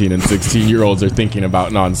 and 15 and 16-year-olds are thinking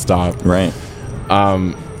about nonstop. Right.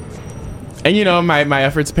 And, my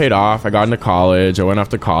efforts paid off. I got into college. I went off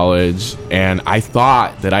to college. And I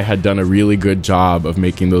thought that I had done a really good job of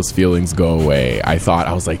making those feelings go away. I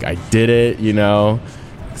was like, I did it,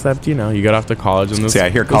 Except, you get off to college. And I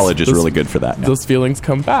hear college is really good for that. Those feelings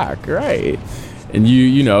come back, right? And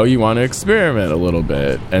you want to experiment a little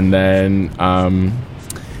bit. And then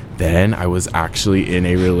I was actually in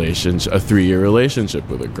a 3-year relationship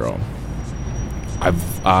with a girl.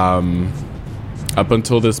 I've up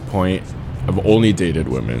until this point, I've only dated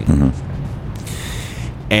women.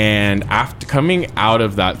 And after coming out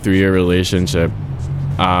of that 3-year relationship,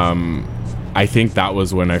 I think that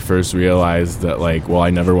was when I first realized that, like, well, I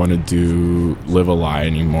never want to live a lie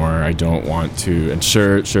anymore. I don't want to, and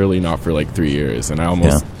surely not for like 3 years. And I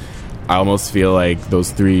almost feel like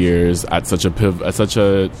those 3 years at such a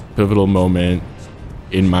pivotal moment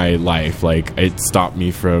in my life, like, it stopped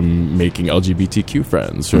me from making LGBTQ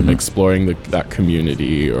friends, from exploring that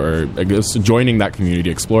community, or I guess joining that community,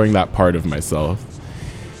 exploring that part of myself.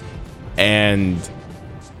 And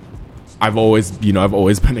I've always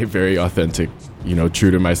been a very authentic,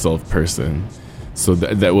 true to myself person. So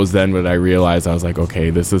that was then when I realized, I was like, okay,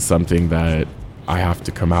 this is something that I have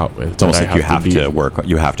to come out with. It's almost like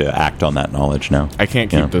you have to act on that knowledge now. I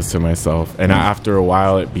can't keep this to myself. And after a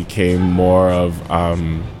while, it became more of,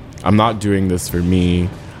 I'm not doing this for me.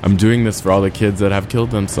 I'm doing this for all the kids that have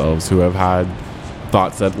killed themselves, who have had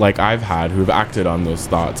thoughts that, like I've had, who have acted on those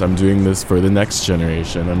thoughts. I'm doing this for the next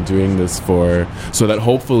generation. I'm doing this so that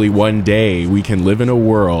hopefully one day we can live in a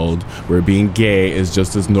world where being gay is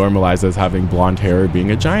just as normalized as having blonde hair or being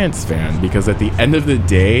a Giants fan. Because at the end of the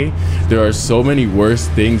day, there are so many worse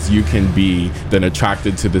things you can be than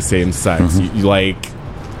attracted to the same sex.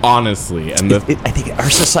 Honestly. And I think our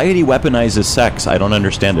society weaponizes sex. I don't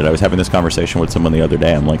understand it. I was having this conversation with someone the other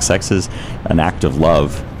day. I'm like, sex is an act of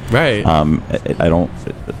love. Right. I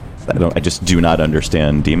just do not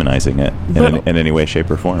understand demonizing it in any way,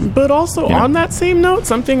 shape, or form. But also, on that same note,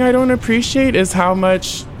 something I don't appreciate is how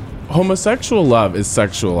much homosexual love is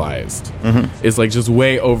sexualized. It's like just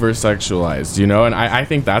way over sexualized, and I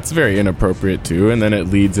think that's very inappropriate too. And then it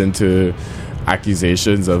leads into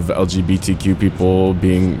accusations of LGBTQ people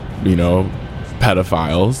being,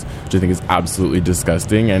 pedophiles, which I think is absolutely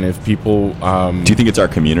disgusting. And if people do you think it's our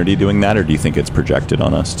community doing that, or do you think it's projected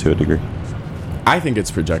on us to a degree? I think it's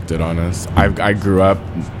projected on us. I grew up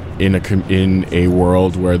in a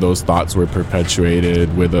world where those thoughts were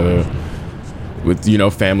perpetuated with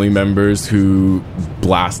family members who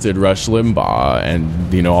blasted Rush Limbaugh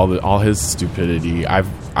and all his stupidity.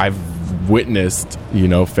 I've witnessed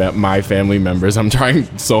my family members, I'm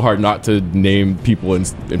trying so hard not to name people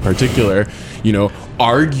in particular,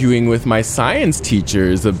 arguing with my science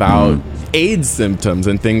teachers about AIDS symptoms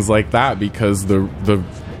and things like that, because the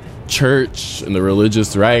church and the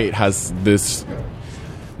religious right has this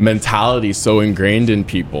mentality so ingrained in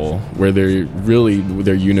people where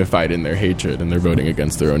they're unified in their hatred and they're voting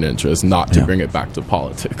against their own interests, not to bring it back to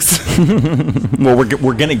politics. Well,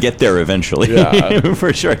 we're gonna get there eventually,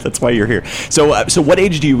 for sure. That's why you're here. So what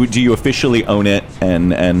age do you officially own it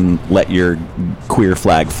and let your queer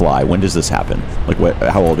flag fly? When does this happen? Like,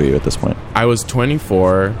 how old are you at this point? I was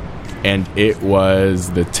 24, and it was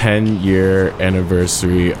the 10-year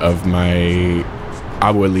anniversary of my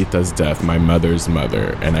abuelita's death, my mother's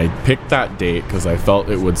mother. And I picked that date because I felt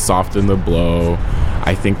it would soften the blow.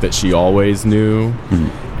 I think that she always knew,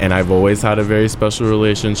 and I've always had a very special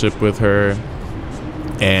relationship with her.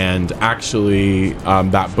 And actually,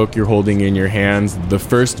 that book you're holding in your hands, the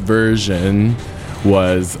first version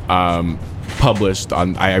was published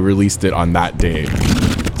I released it on that day.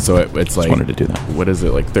 So it's like, wanted to do that. What is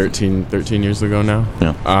it, like 13 years ago now?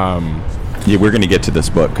 Yeah. We're going to get to this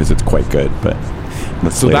book because it's quite good, but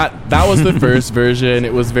so that was the first version.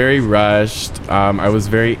 It was very rushed. I was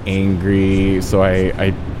very angry, so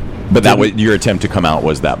But that was your attempt to come out.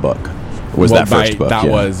 Was that book? That first book? That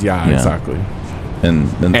was exactly. And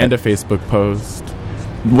a Facebook post.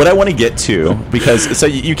 What I want to get to, because so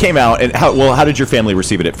you came out, and how did your family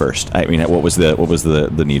receive it at first? I mean, what was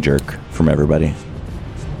the knee jerk from everybody?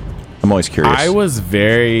 I'm always curious. I was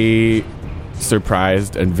very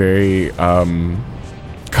surprised and very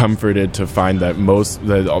comforted to find that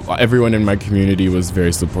everyone in my community was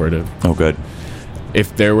very supportive. Oh, good.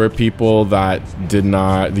 If there were people that did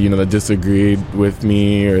not, that disagreed with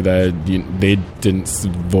me, or that they didn't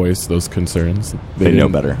voice those concerns, they know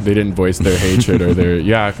better. They didn't voice their hatred or their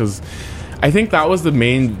because I think that was the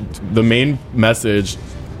main message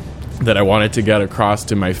that I wanted to get across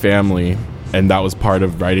to my family. And that was part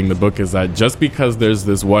of writing the book, is that just because there's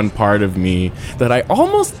this one part of me that I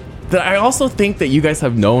also think that you guys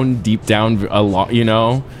have known deep down a lot,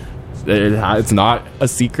 it's not a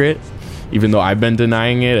secret, even though I've been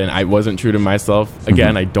denying it and I wasn't true to myself.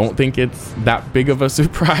 Again, I don't think it's that big of a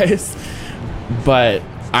surprise, but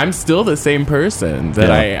I'm still the same person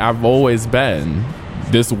that I've always been.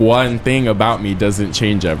 This one thing about me doesn't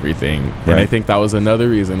change everything. Right. And I think that was another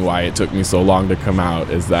reason why it took me so long to come out,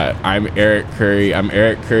 is that I'm Eric Curry. I'm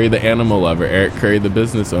Eric Curry, the animal lover. Eric Curry, the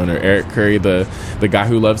business owner. Eric Curry, the guy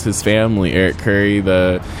who loves his family. Eric Curry,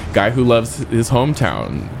 the guy who loves his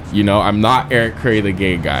hometown. I'm not Eric Curry, the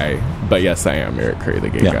gay guy. But yes, I am Eric Curry, the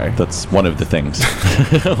gay guy. That's one of the things.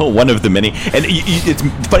 One of the many. And it's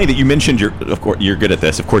funny that you mentioned of course, you're good at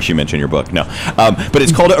this. Of course you mentioned your book. No. But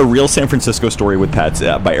it's called A Real San Francisco Story with Pets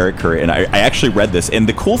by Eric Curry. And I actually read this. And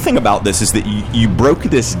the cool thing about this is that you broke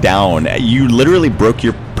this down. You literally broke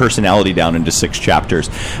your personality down into 6 chapters.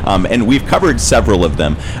 And we've covered several of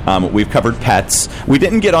them. We've covered pets. We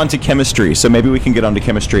didn't get onto chemistry, so maybe we can get onto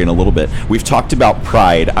chemistry in a little bit. We've talked about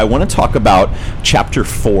pride. I want to talk about chapter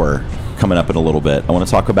 4 coming up in a little bit. I want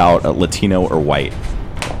to talk about Latino or white.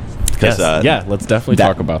 Yes, let's definitely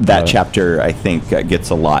talk about that. That chapter, I think,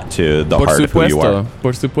 gets a lot to the heart of who you are.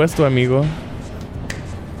 Por supuesto, amigo.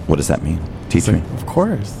 What does that mean? Teach me. Of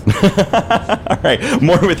course. All right.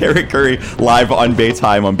 More with Eric Curry live on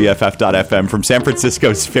Baytime on BFF.FM from San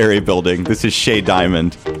Francisco's Ferry Building. This is Shay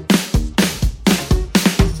Diamond.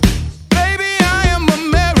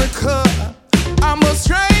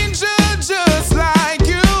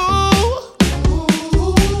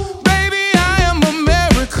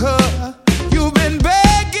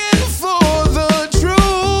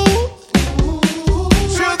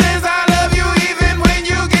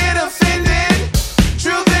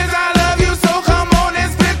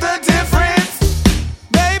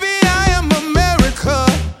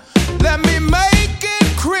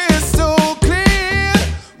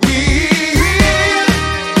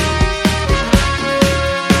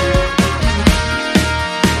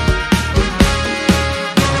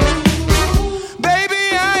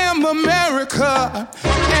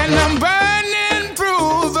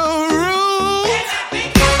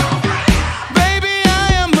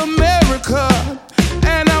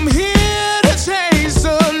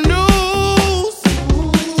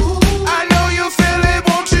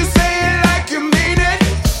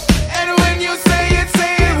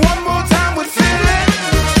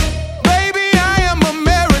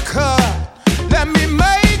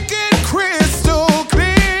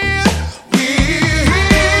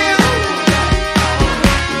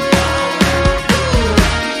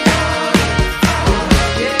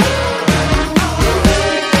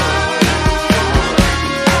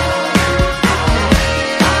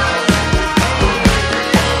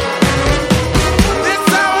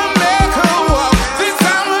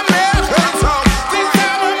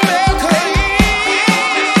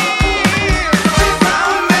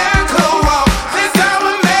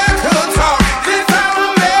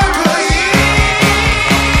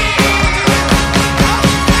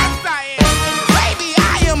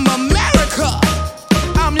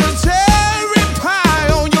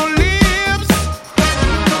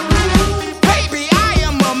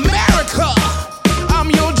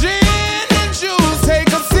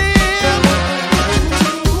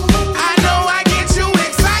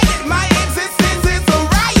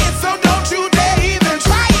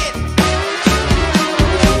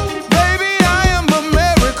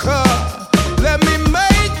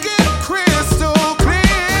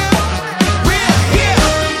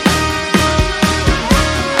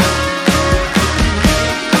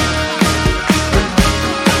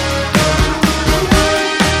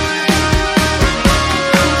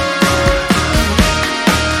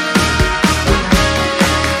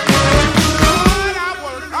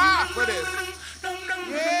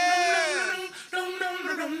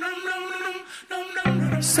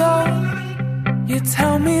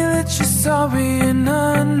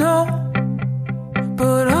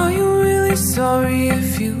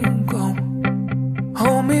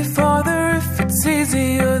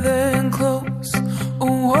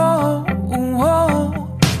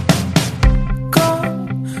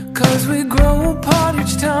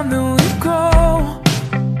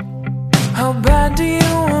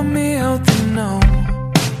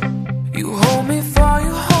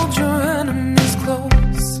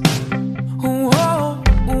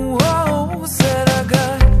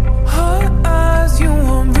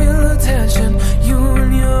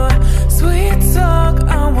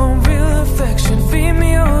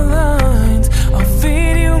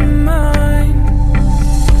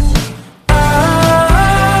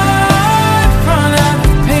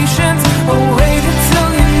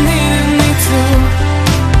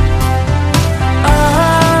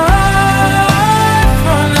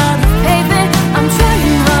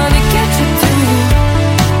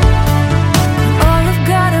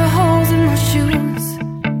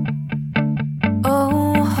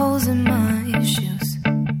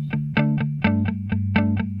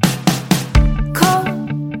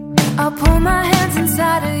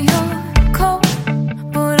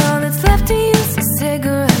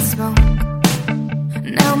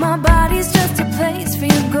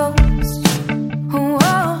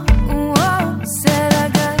 Said I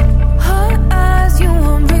got hot eyes, you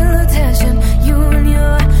want real attention.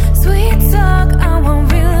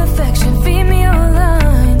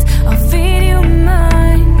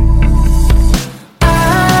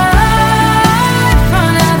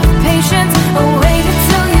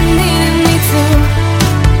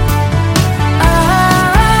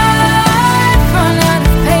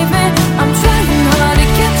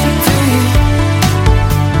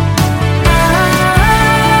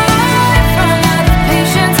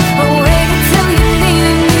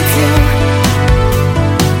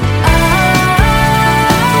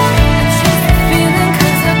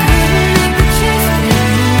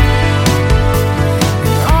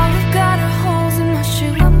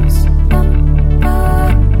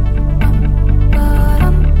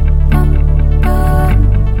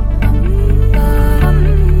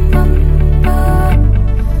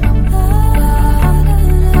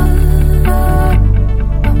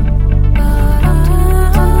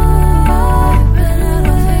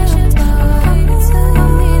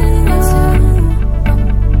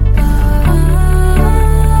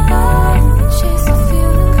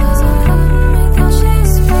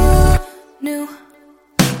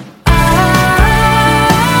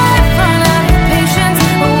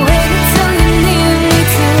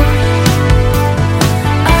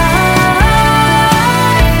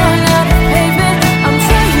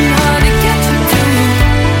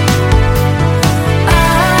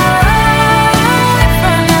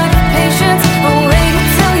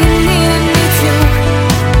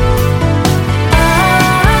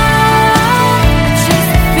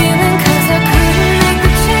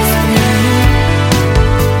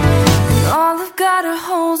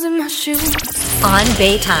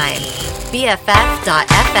 Baytime.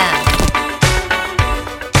 BFF.FM.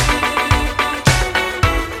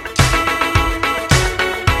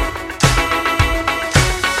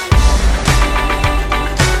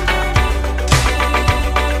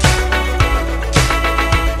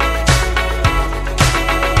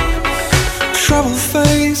 Trouble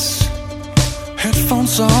face,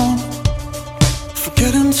 headphones on,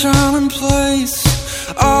 forgetting time and place,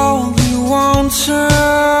 all we wanted.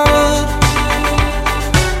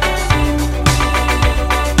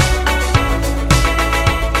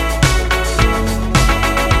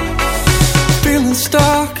 Feeling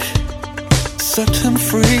stuck, set him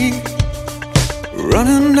free,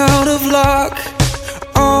 running out of luck,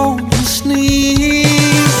 on his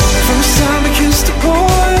knees. First time I kissed a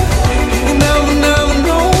boy, never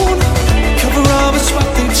known. Cover up is what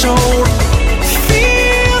they told.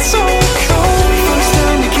 Feels so cold. First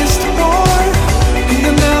time you kissed a boy,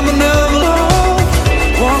 you never loved.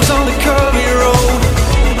 Walks on the curvy road.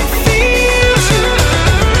 Feels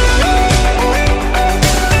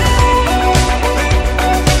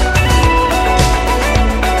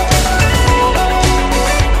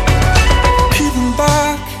peeling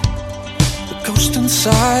back, the ghost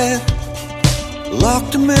inside.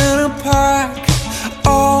 Locked him in a pack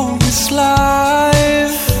all his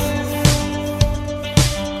life,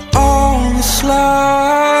 all his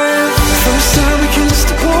life. First time I kissed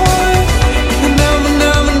a boy, you never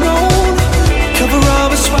known. Cover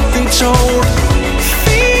up is what they told.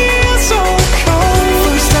 Feels so cold.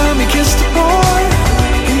 First time you kissed a boy,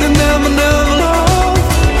 you never loved.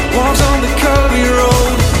 Walks on the curvy road.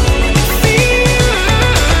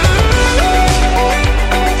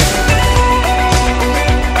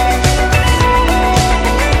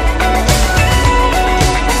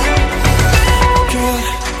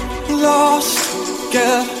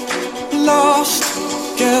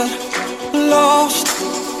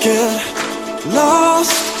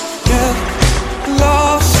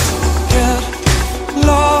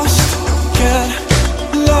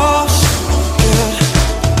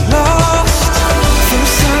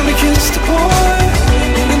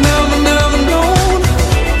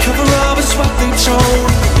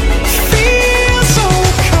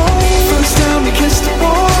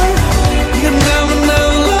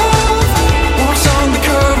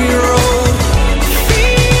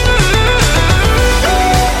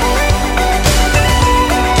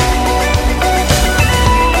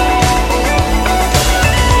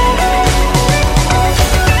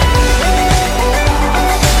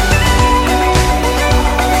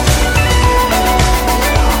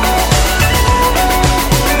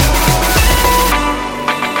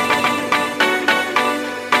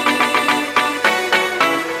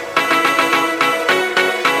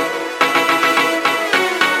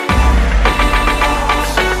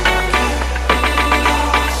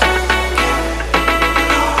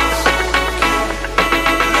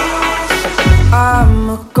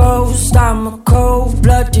 I'm a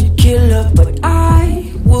cold-blooded killer, but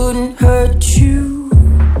I wouldn't hurt you.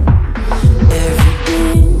 Every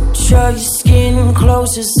inch of your skin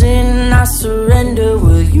closes in, I surrender.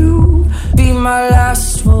 Will you be my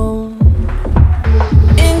last one?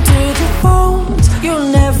 Into the bones, you'll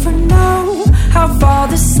never know how far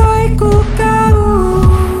the cycle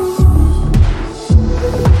goes.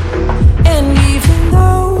 And even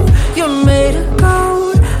though you're made of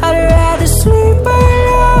gold, I'd rather sleep alone.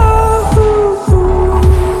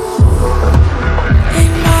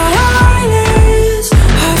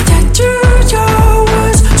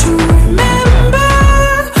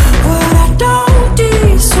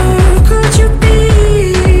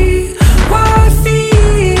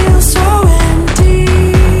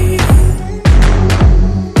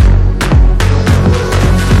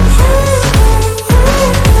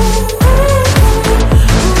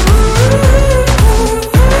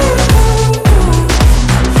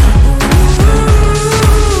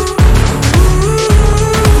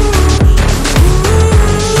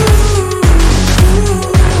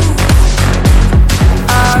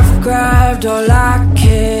 All I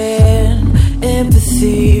can,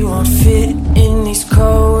 empathy won't fit in these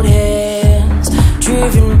cold hands.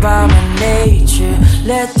 Driven by my nature,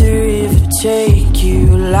 let the river take you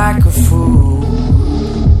like a fool.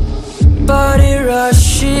 But it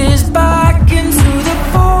rushes back into the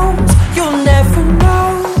bones. You'll never know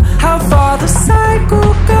how far the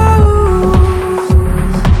cycle goes.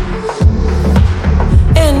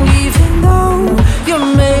 And even though you're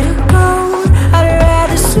made of gold, I'd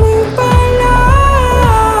rather sleep alone.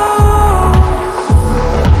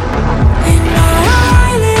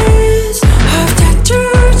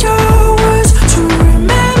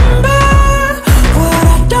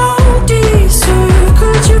 Circle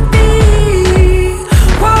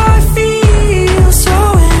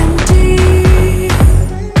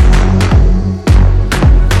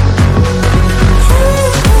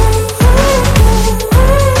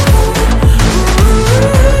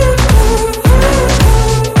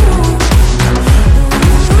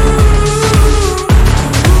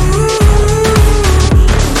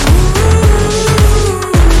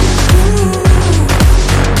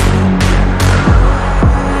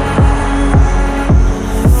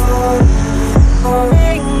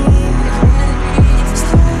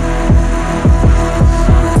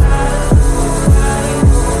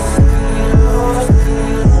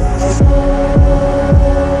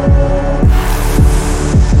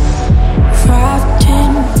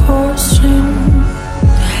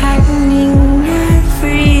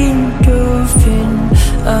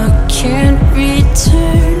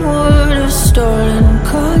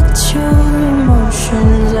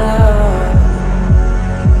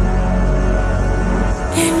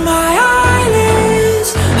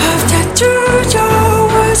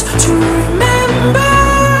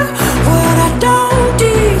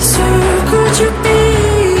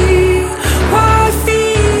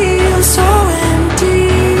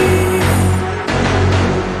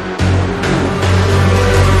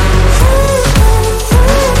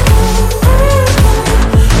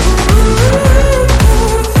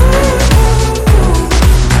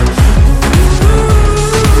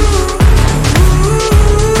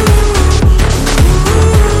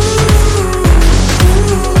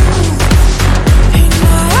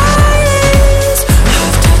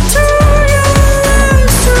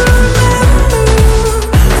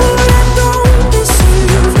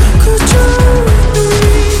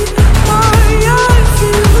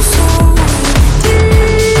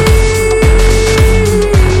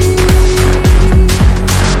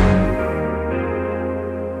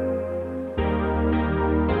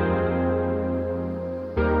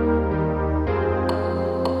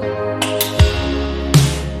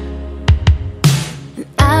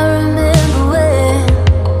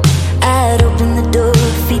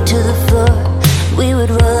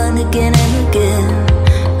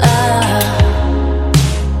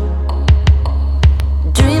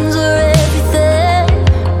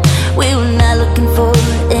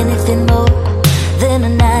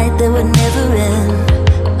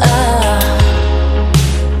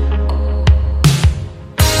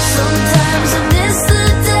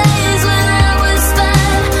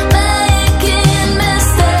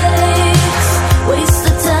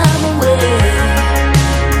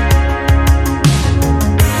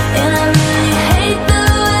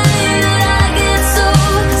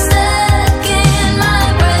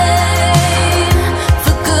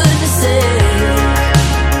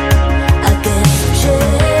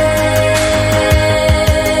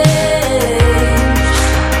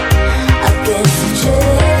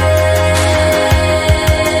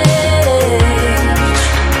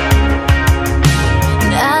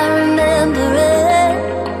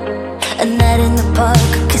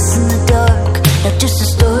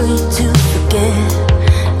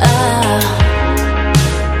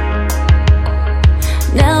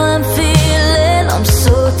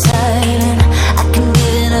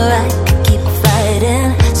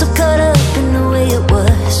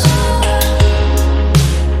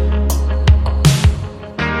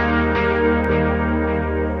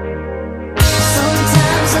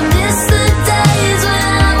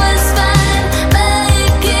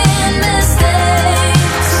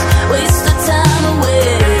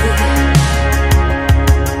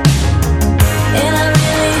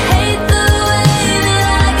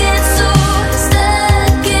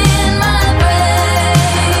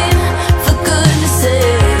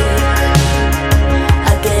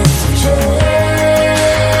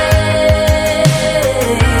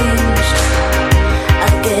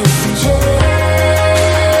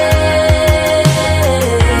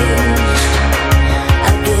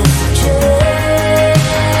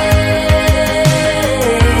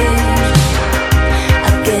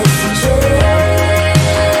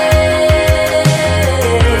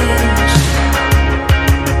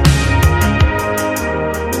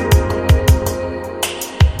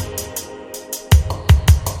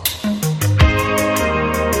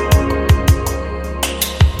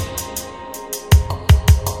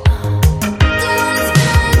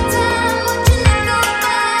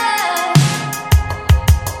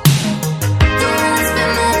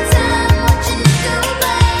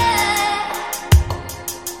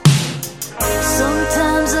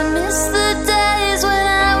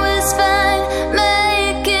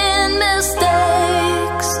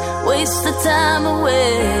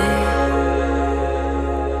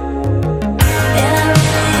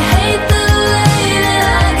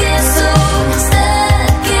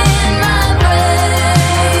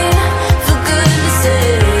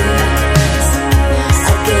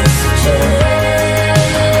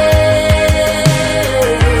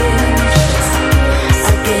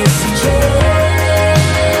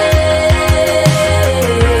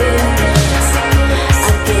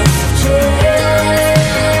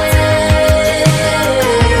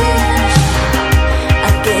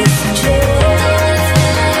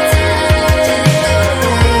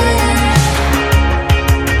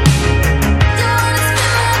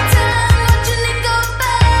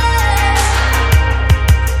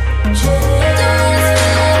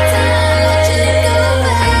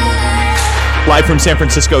Live from San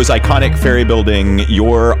Francisco's iconic Ferry Building,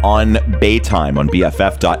 you're on Baytime on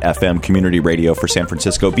BFF.FM, community radio for San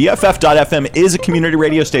Francisco. BFF.FM is a community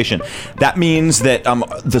radio station. That means that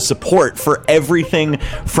the support for everything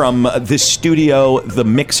from the studio, the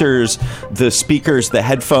mixers, the speakers, the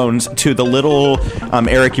headphones, to the little,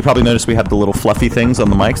 Eric, you probably noticed we have the little fluffy things on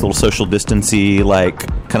the mics, little social distancy,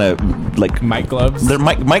 kind of like mic gloves. They're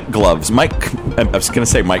mic gloves. I was going to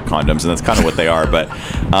say mic condoms, and that's kind of what they are, but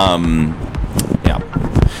yeah.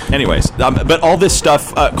 Anyways, but all this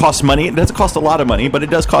stuff costs money. It doesn't cost a lot of money, but it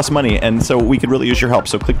does cost money, and so we could really use your help.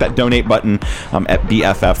 So click that donate button at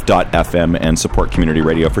BFF.FM and support community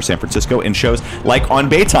radio for San Francisco in shows like On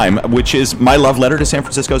Baytime, which is my love letter to San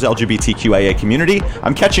Francisco's LGBTQIA community.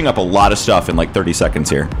 I'm catching up a lot of stuff in like 30 seconds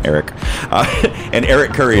here, Eric. And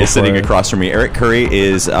Eric Curry is sitting across from me. Eric Curry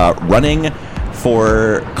is running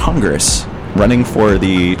for Congress, running for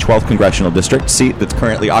the 12th Congressional District seat that's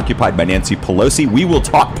currently occupied by Nancy Pelosi. We will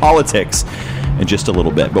talk politics in just a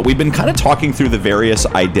little bit, but we've been kind of talking through the various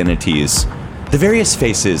identities, the various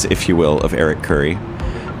faces, if you will, of Eric Curry.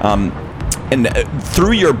 And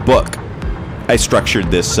through your book, I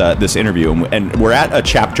structured this interview, and we're at a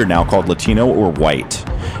chapter now called Latino or White,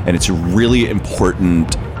 and it's a really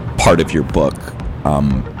important part of your book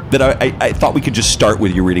that I thought we could just start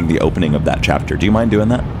with you reading the opening of that chapter. Do you mind doing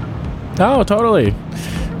that? Oh, totally.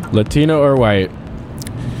 Latino or white.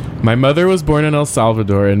 My mother was born in El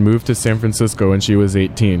Salvador and moved to San Francisco when she was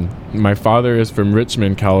 18. My father is from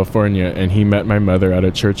Richmond, California, and he met my mother at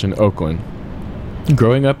a church in Oakland.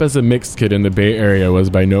 Growing up as a mixed kid in the Bay Area was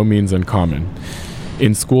by no means uncommon.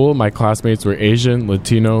 In school, my classmates were Asian,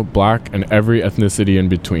 Latino, Black, and every ethnicity in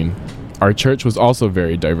between. Our church was also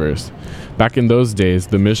very diverse. Back in those days,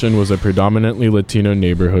 the Mission was a predominantly Latino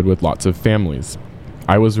neighborhood with lots of families.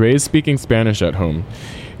 I was raised speaking Spanish at home.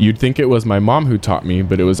 You'd think it was my mom who taught me,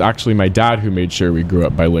 but it was actually my dad who made sure we grew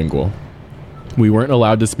up bilingual. We weren't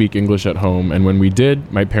allowed to speak English at home, and when we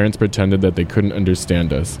did, my parents pretended that they couldn't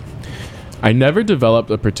understand us. I never developed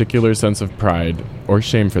a particular sense of pride, or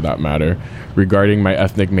shame for that matter, regarding my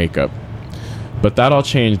ethnic makeup. But that all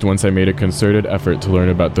changed once I made a concerted effort to learn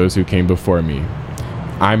about those who came before me.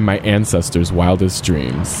 I'm my ancestors' wildest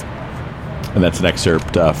dreams. And that's an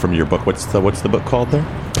excerpt from your book. What's the book called there?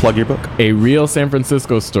 Plug your book. A Real San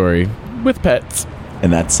Francisco Story with Pets.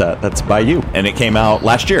 And that's by you. And it came out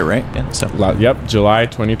last year, right? Yeah, so. Yep, July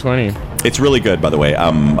 2020. It's really good, by the way.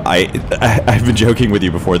 I've been joking with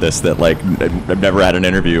you before this that I've never had an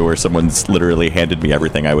interview where someone's literally handed me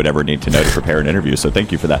everything I would ever need to know to prepare an interview. So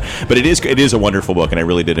thank you for that. But it is a wonderful book, and I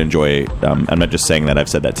really did enjoy. I'm not just saying that. I've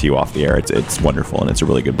said that to you off the air. It's wonderful, and it's a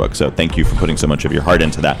really good book. So thank you for putting so much of your heart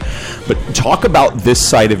into that. But talk about this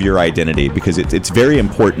side of your identity, because it's very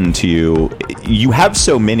important to you. You have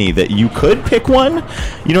so many that you could pick one.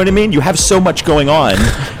 You know what I mean? You have so much going on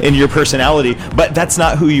in your personality, but that's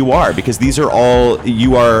not who you are, because these are all,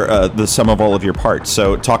 you are the sum of all of your parts.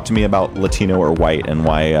 So talk to me about Latino or White, and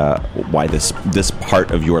why this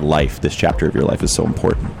part of your life, this chapter of your life, is so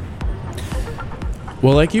important.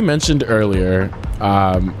 Well, like you mentioned earlier,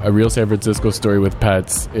 A Real San Francisco Story with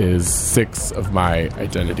Pets is 6 of my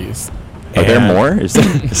identities. Are there more? Is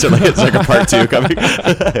there like a part 2 coming?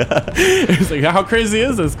 It's like, how crazy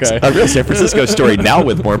is this guy? A Real San Francisco Story, now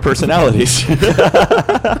with more personalities.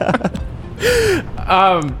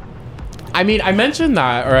 I mean, I mentioned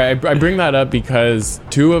that, or I bring that up because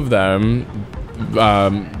 2 of them,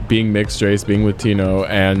 being mixed race, being Latino,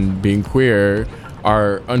 and being queer,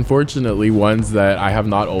 are unfortunately ones that I have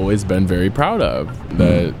not always been very proud of.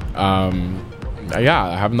 That,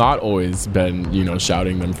 I have not always been,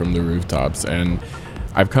 shouting them from the rooftops. And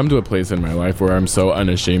I've come to a place in my life where I'm so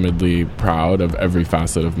unashamedly proud of every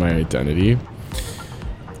facet of my identity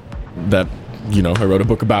that, I wrote a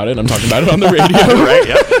book about it. I'm talking about it on the radio. Right,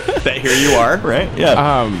 yeah. That here you are, right?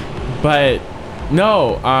 Yeah. But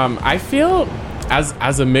no, I feel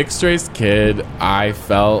as a mixed race kid, I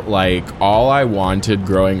felt like all I wanted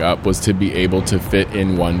growing up was to be able to fit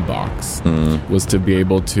in one box. Was to be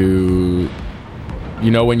able to,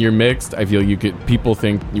 when you're mixed, I feel people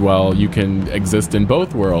think, well, you can exist in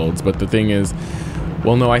both worlds. But the thing is,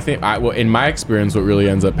 well, no, I think, in my experience, what really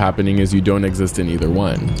ends up happening is you don't exist in either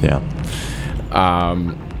one. Yeah.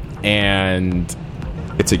 And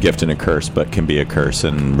it's a gift and a curse, but can be a curse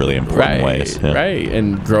in really important ways. Yeah. Right.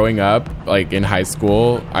 And growing up, like in high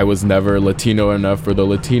school, I was never Latino enough for the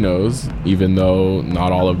Latinos, even though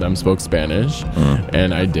not all of them spoke Spanish,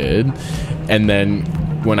 and I did. And then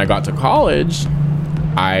when I got to college,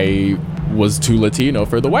 I was too Latino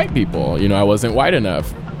for the white people. I wasn't white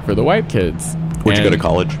enough for the white kids. Where'd you go to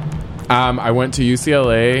college? I went to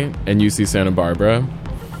UCLA and UC Santa Barbara.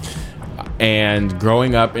 And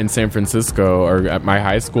growing up in San Francisco, or at my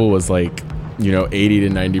high school, was like, 80 to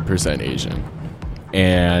 90% Asian.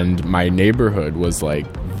 And my neighborhood was like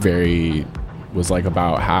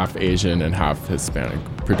about half Asian and half Hispanic,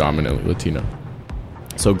 predominantly Latino.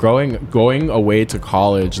 So going away to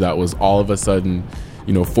college, that was all of a sudden,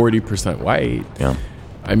 40% white. Yeah.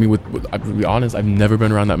 I mean, to be honest, I've never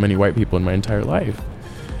been around that many white people in my entire life.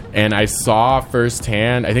 And I saw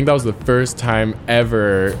firsthand, I think that was the first time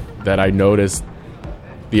ever that I noticed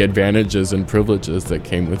the advantages and privileges that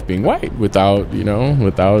came with being white without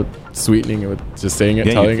sweetening it, with just saying it,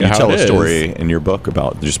 telling it how it is. You tell a story in your book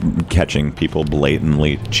about just catching people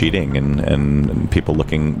blatantly cheating and people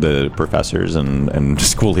the professors and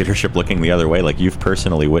school leadership looking the other way. Like, you've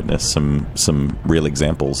personally witnessed some real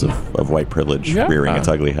examples of white privilege rearing its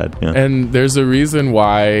ugly head. Yeah. And there's a reason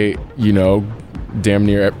why, damn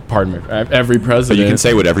near, every president. But you can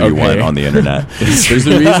say whatever you want on the internet. There's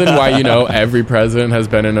a reason why, every president has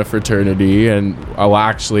been in a fraternity, and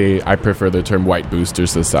I prefer the term white booster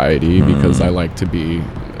society because I like to be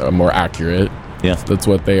more accurate. Yeah. That's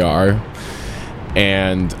what they are.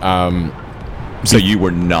 And so you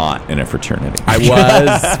were not in a fraternity. I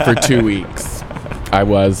was for 2 weeks.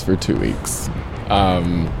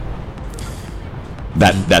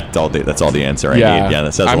 That's all the answer I need. Yeah,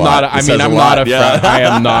 that says a I'm lot. I am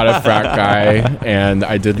not a frat guy, and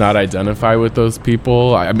I did not identify with those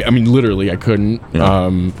people. I mean, literally, I couldn't.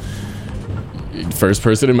 Yeah. First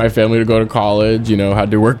person in my family to go to college,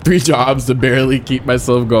 had to work 3 jobs to barely keep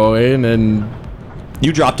myself going, and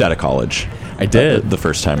you dropped out of college. I did the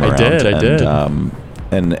first time around. I did.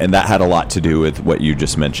 And that had a lot to do with what you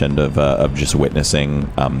just mentioned of just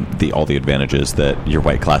witnessing all the advantages that your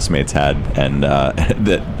white classmates had, and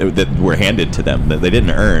that were handed to them, that they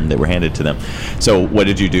didn't earn, they were handed to them. So what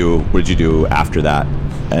did you do? What did you do after that?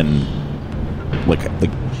 And like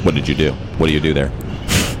what did you do? What do you do there?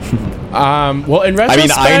 Well, in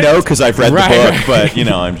retrospect, I know because I've read the book, but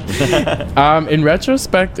I'm. In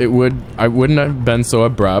retrospect, I wouldn't have been so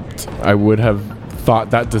abrupt. I would have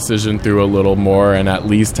thought that decision through a little more and at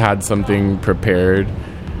least had something prepared.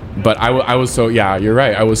 But I was so, you're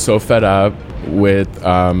right. I was so fed up with,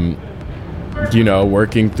 working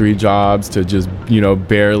 3 jobs to just,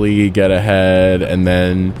 barely get ahead, and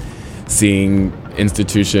then seeing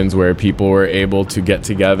institutions where people were able to get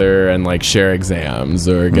together and like share exams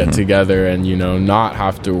or get together and, not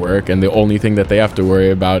have to work. And the only thing that they have to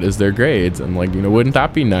worry about is their grades. And like, wouldn't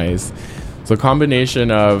that be nice? So a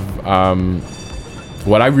combination of,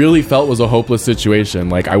 what I really felt was a hopeless situation.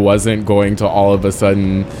 Like, I wasn't going to all of a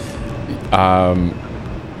sudden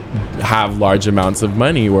have large amounts of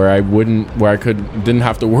money where I didn't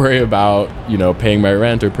have to worry about, paying my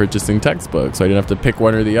rent or purchasing textbooks. So I didn't have to pick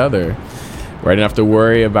one or the other. Or I didn't have to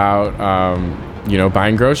worry about,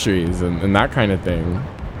 buying groceries and that kind of thing.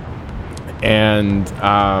 And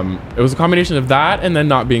it was a combination of that and then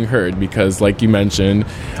not being heard because, like you mentioned,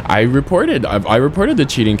 I reported the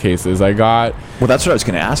cheating cases. Well, that's what I was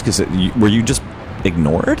going to ask. Were you just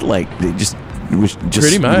ignored? Like, they just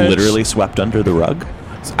pretty much literally swept under the rug?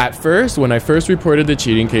 At first, when I first reported the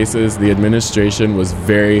cheating cases, the administration was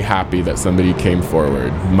very happy that somebody came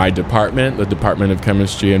forward. My department, the Department of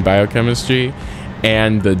Chemistry and Biochemistry,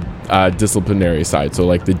 and the disciplinary side, so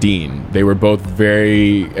like the dean, they were both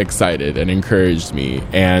very excited and encouraged me.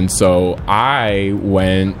 And so I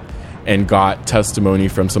went and got testimony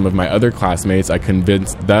from some of my other classmates. I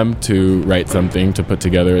convinced them to write something, to put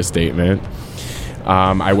together a statement.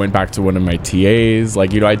 I went back to one of my TAs.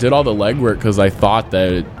 Like, I did all the legwork because I thought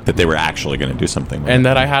that they were actually going to do something. And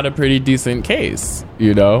that I had a pretty decent case,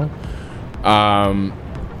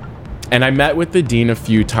 And I met with the dean a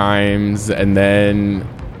few times, and then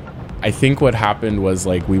I think what happened was,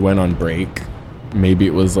 like, we went on break. Maybe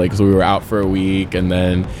it was, like, so we were out for a week, and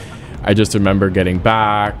then I just remember getting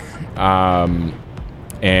back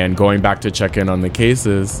and going back to check in on the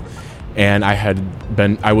cases, and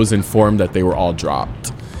I was informed that they were all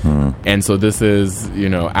dropped. And so this is,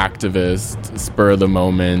 activist, spur of the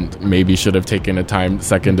moment, maybe should have taken a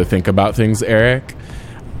second to think about things, Eric.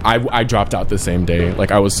 I dropped out the same day.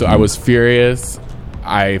 Like, I was furious.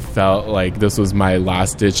 I felt like this was my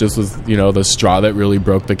last ditch. This was, the straw that really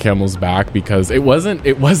broke the camel's back, because it wasn't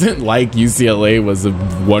like UCLA was a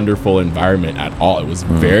wonderful environment at all. It was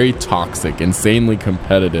very toxic, insanely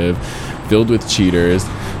competitive, filled with cheaters.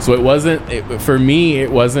 So for me,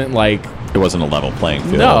 it wasn't like... It wasn't a level playing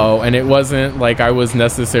field. No, and it wasn't like I was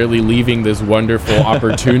necessarily leaving this wonderful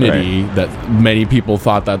opportunity right. that many people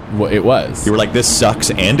thought that it was. You were like, this sucks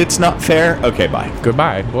and it's not fair? Okay, bye.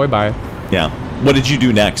 Goodbye. Boy, bye. Yeah. What did you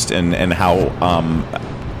do next, and how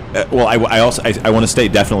well, I also want to stay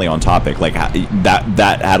definitely on topic. Like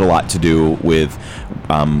that had a lot to do with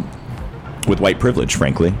white privilege,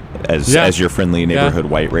 frankly, as your friendly neighborhood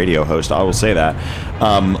white radio host. I will say that.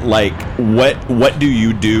 Like, what do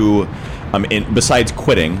you do? Besides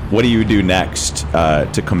quitting, what do you do next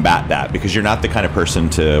to combat that? Because you're not the kind of person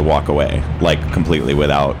to walk away like completely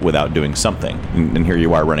without doing something. And here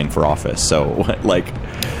you are running for office. So like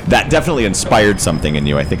that definitely inspired something in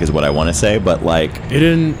you, I think is what I want to say. But like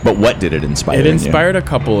but what did it inspire? It inspired a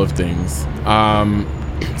couple of things.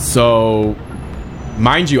 So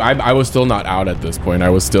mind you, I was still not out at this point. I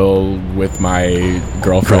was still with my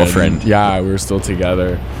girlfriend. Yeah, we were still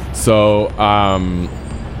together. So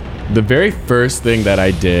the very first thing that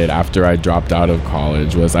I did after I dropped out of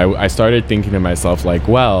college was I started thinking to myself, like,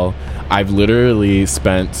 well, I've literally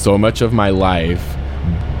spent so much of my life,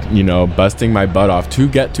 you know, busting my butt off to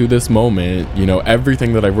get to this moment, you know,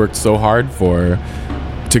 everything that I've worked so hard for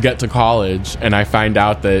to get to college, and I find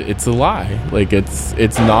out that it's a lie. Like,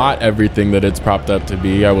 it's not everything that it's propped up to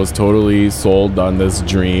be. I was totally sold on this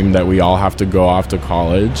dream that we all have to go off to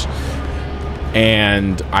college.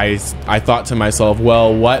 And I thought to myself,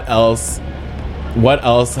 well, what else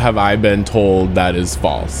have I been told that is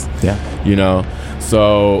false? Yeah. You know?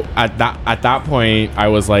 So at that point, I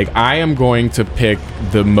was like, I am going to pick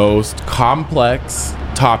the most complex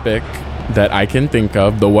topic that I can think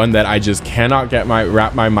of, the one that I just cannot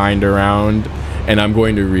wrap my mind around, and I'm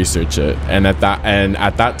going to research it. And at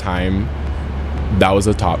that time, that was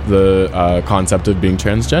the concept of being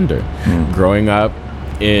transgender. Growing up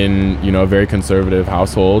in, you know, a very conservative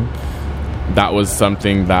household, that was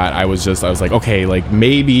something that I was like, okay, like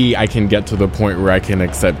maybe I can get to the point where I can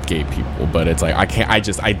accept gay people, but it's like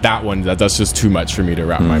that's just too much for me to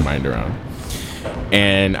wrap my mind around.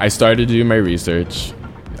 And I started to do my research.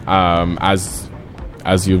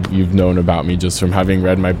 As you've known about me just from having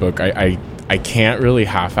read my book, I can't really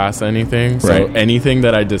half-ass anything. So anything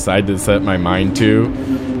that I decide to set my mind to,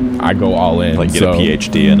 I go all in. Like get a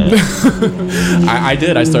PhD in it. I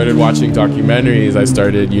did. I started watching documentaries. I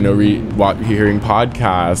started, you know, hearing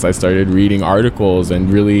podcasts. I started reading articles,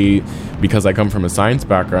 and really, because I come from a science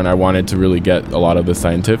background, I wanted to really get a lot of the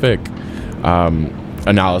scientific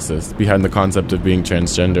analysis behind the concept of being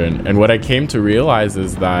transgender. And what I came to realize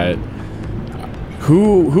is that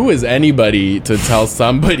who is anybody to tell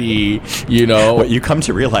somebody, you know? What you come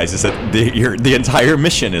to realize is that the entire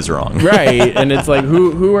mission is wrong. Right. And it's like,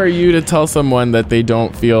 who are you to tell someone that they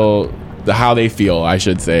don't feel how they feel, I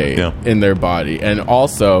should say, in their body? And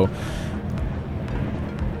also,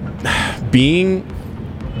 being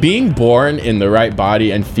born in the right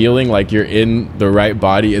body and feeling like you're in the right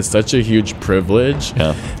body is such a huge privilege.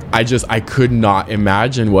 Yeah. I could not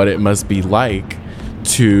imagine what it must be like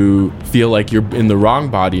to feel like you're in the wrong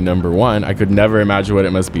body. Number one, I could never imagine what it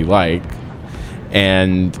must be like.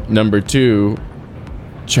 And number two,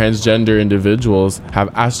 transgender individuals have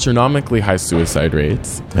astronomically high suicide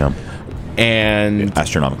rates. Yeah. And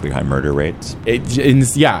astronomically high murder rates.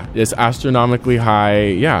 It's astronomically high.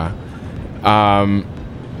 Yeah.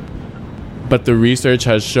 But the research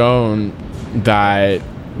has shown that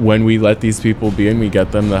when we let these people be and we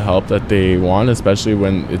get them the help that they want, especially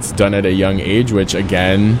when it's done at a young age, which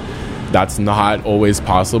again, that's not always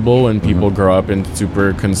possible when people grow up in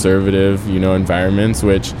super conservative, you know, environments,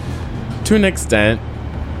 which to an extent,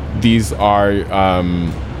 these are,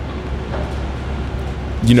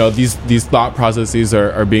 you know, these thought processes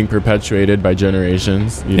are being perpetuated by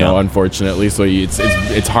generations, you know, unfortunately. So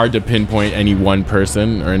it's hard to pinpoint any one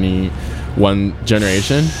person or any one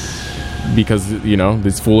generation, because, you know,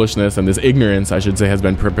 this foolishness and this ignorance, I should say, has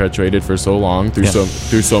been perpetuated for so long through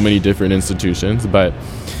so many different institutions. But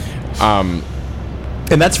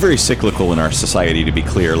and that's very cyclical in our society, to be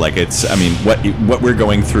clear. Like, it's, I mean, what we're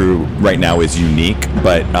going through right now is unique,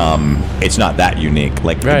 but it's not that unique.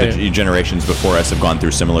 Like, the generations before us have gone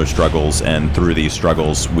through similar struggles, and through these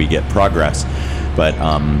struggles we get progress. But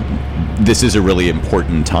this is a really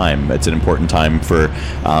important time. It's an important time for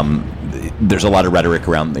there's a lot of rhetoric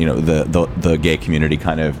around, you know, the gay community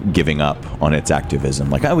kind of giving up on its activism.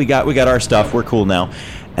 Like, oh, we got our stuff, we're cool now.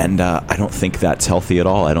 And I don't think that's healthy at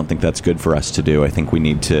all. I don't think that's good for us to do. I think we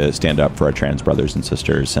need to stand up for our trans brothers and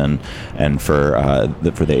sisters, and for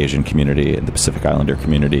the Asian community and the Pacific Islander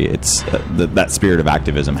community. It's that spirit of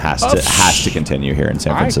activism has to continue here in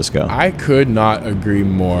San Francisco. I could not agree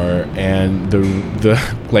more. And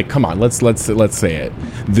the like, come on, let's say it.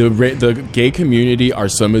 The gay community are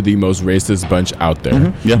some of the most racist bunch out there.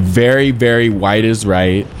 Mm-hmm. Yeah. Very, very white is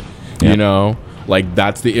right. Yeah. You know. Like,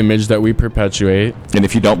 that's the image that we perpetuate. And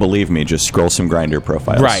if you don't believe me, just scroll some Grindr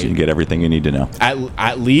profiles. Right. You get everything you need to know.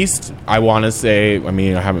 At least, I want to say, I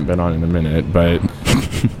mean, I haven't been on in a minute, but...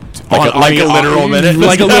 like a literal minute?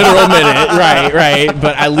 Like a literal minute, right.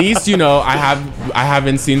 But at least, you know, I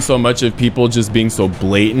haven't seen so much of people just being so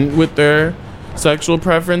blatant with their sexual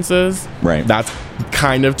preferences. Right. That's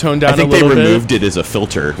kind of toned down a little bit. I think they removed it as a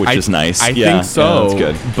filter, which is nice. I think so.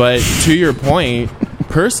 Yeah, that's good. But to your point,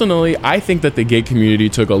 personally, I think that the gay community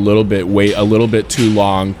took a little bit too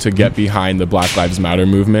long to get behind the Black Lives Matter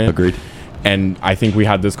movement. Agreed. And I think we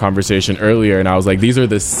had this conversation earlier, and I was like, these are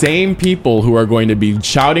the same people who are going to be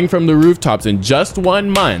shouting from the rooftops in just 1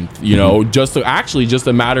 month, you know, just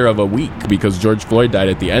a matter of a week, because George Floyd died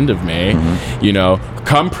at the end of May. You know,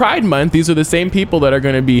 come Pride Month, these are the same people that are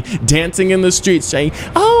going to be dancing in the streets saying,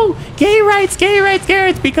 oh, gay rights,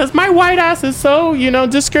 because my white ass is so, you know,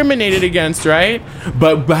 discriminated against, right?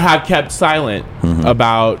 But have kept silent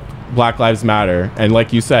about Black Lives Matter. And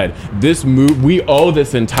like you said, we owe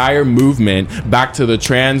this entire movement back to the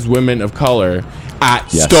trans women of color at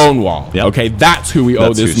Stonewall. Yep. Okay, that's who we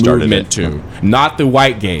owe this movement to, not the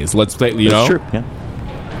white gays. Let's play, you know? True. Yeah.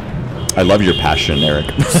 I love your passion, Eric.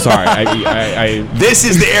 Sorry. I This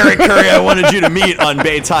is the Eric Curry I wanted you to meet on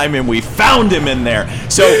Baytime, and we found him in there.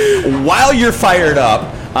 So while you're fired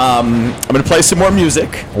up, I'm going to play some more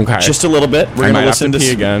music. Okay. Just a little bit. We're going to listen to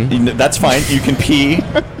pee again. That's fine. You can pee.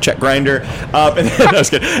 Check Grindr.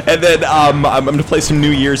 And then I'm going to play some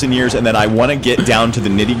New Year's and Years, and then I want to get down to the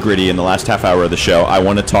nitty-gritty in the last half hour of the show. I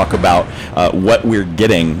want to talk about what we're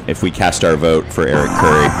getting if we cast our vote for Eric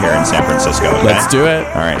Curry here in San Francisco. Okay? Let's do it.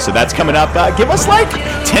 All right, so that's coming up. Give us like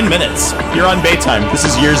 10 minutes. You're on Baytime. This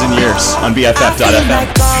is Years and Years on BFF.FM.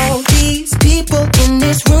 Like all these people in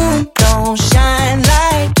this room don't shine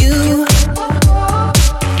like you.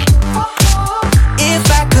 If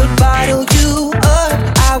I could bottle you up,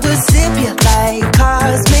 I would sip you like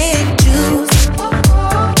cosmic juice.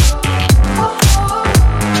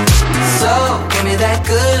 So give me that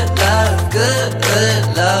good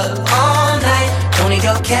love all night. Don't need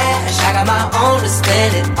your cash, I got my own to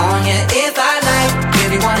spend it on you if I like.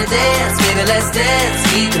 If you wanna dance, baby, let's dance.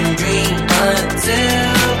 We can dream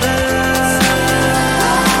until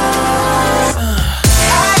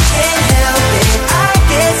I can't help it, I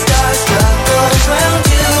get starstruck around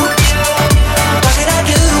you. What can I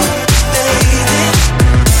do, baby?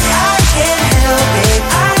 I can't help it,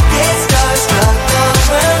 I get starstruck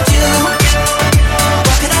around you.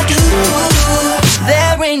 What can I do?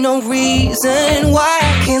 There ain't no reason why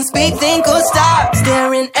I can't speak, think, or stop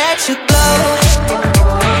staring at your glow.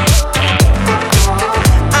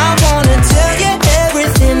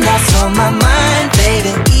 That's on my mind, baby,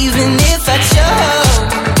 even if I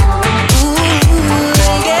chose. Ooh,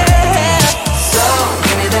 yeah. So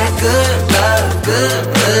give me that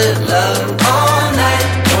good love all night.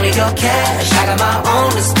 Don't need your cash, I got my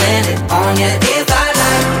own to spend it on you if I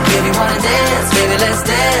like. If you wanna dance, baby, let's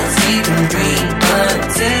dance. We can dream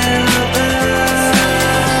until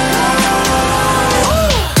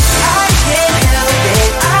I can't help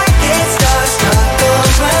it, I get starstruck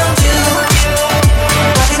around you.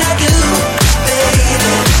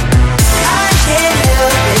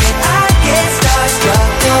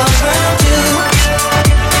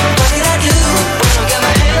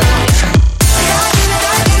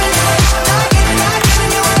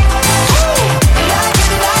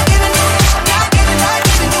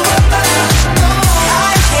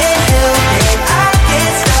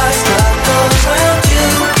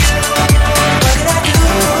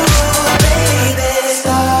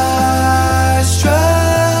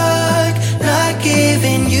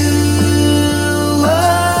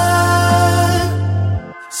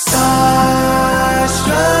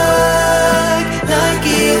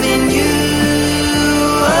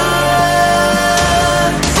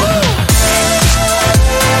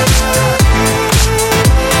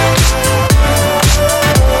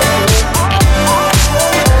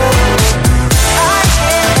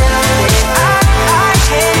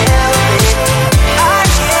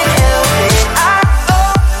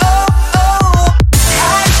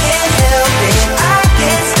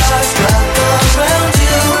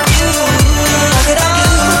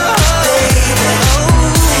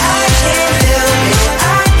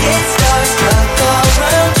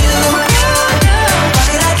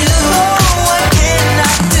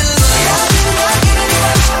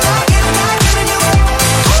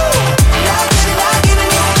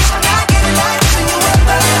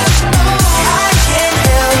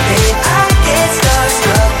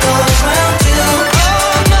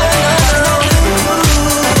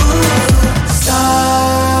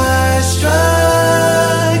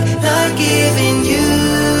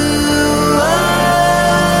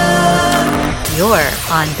 You're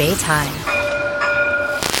on Baytime.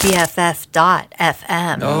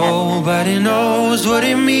 BFF.FM. Nobody knows what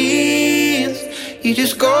it means. You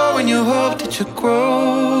just go and you hope that you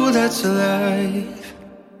grow. That's life.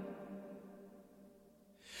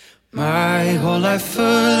 My whole life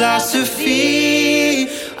philosophy,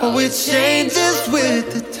 oh, it changes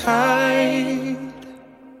with the tide.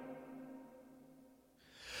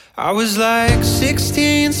 I was like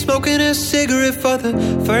 16, smoking a cigarette for the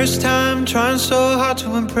first time, trying so hard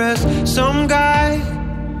to impress some guy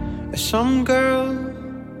or some girl.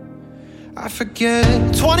 I forget.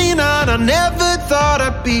 29, I never thought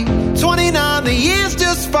I'd be 29, the years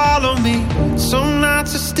just follow me. Some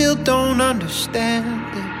nights I still don't understand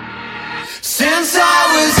it. Since I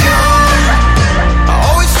was young, I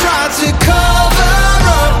always tried to cover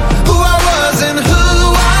up who I was and who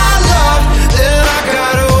I loved. Then I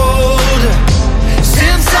got older.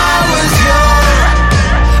 Since I was young,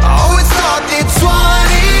 I always thought that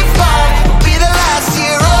 25 would be the last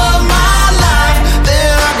year of my life.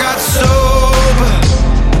 Then I got sober.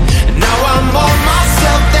 Now I'm more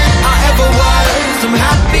myself than I ever was. I'm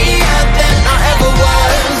happier than I ever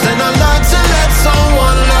was. And I learned to let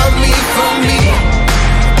someone love me for me.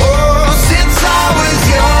 Oh, since I was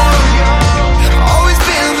young, always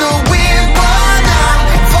been the weird one out,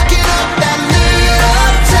 fucking up that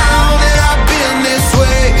little town. And I've been this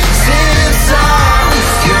way since I was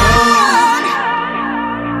young.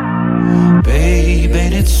 Babe,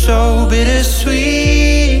 ain't it so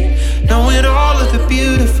bittersweet, knowing all of the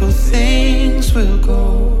beautiful things will go.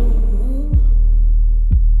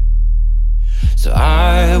 So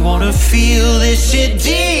I wanna feel this shit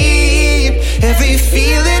deep. Every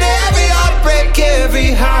feeling, every heartbreak,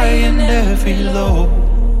 every high and every low.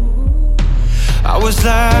 I was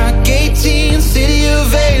like 18, city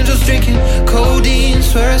of angels, drinking codeine.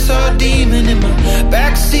 Swear I saw a demon in my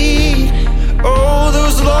backseat. Oh,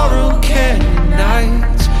 those Laurel Canyon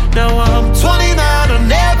nights. Now I'm 29, I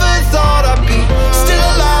never thought I'd be still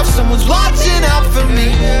alive. Someone's watching out for me.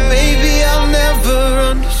 Maybe I'll never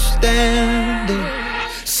understand it.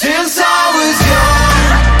 Since I was young,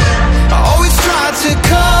 I always tried to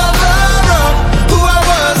cover up who I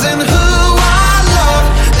was and who I loved.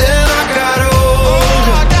 Then I got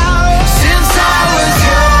older. Since I was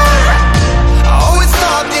young, I always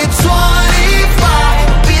thought that 25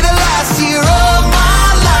 would be the last year of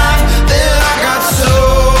my life. Then I got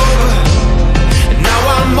sober. And now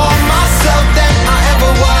I'm more myself than I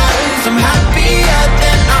ever was. I'm happier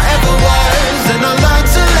than I ever was. And I learned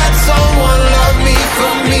to let someone love me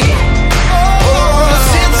for me. Oh,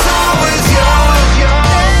 since I was young,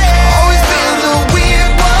 always been the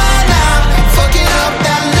weird one out, fucking up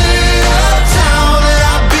that little town. And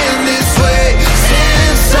I've been this way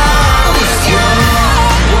since I was young.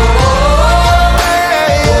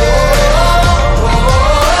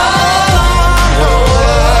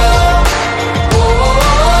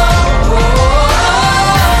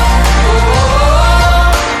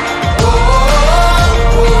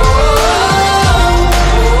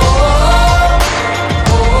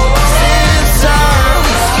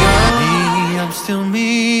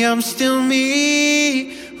 I'm still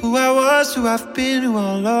me, who I was, who I've been, who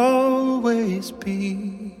I'll always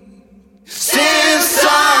be. Since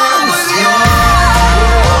I was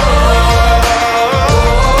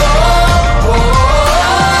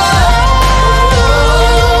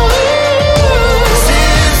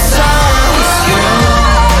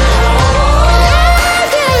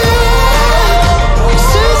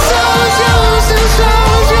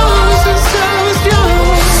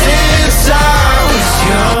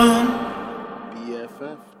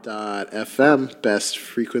BFF.FM, best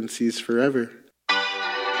frequencies forever.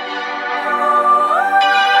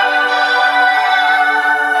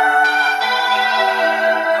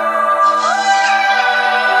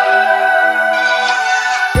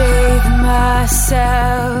 Bathe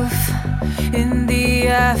myself in the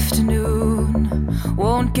afternoon.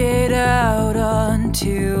 Won't get out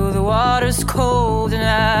until the water's cold and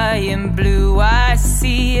I am blue. I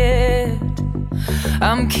see it.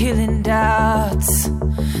 I'm killing doubts,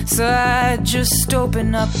 so I just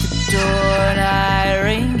open up the door and I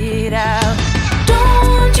ring it out.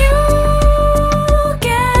 Don't you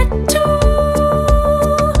get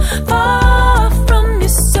too far from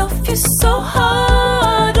yourself. You're so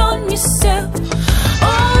hard on yourself.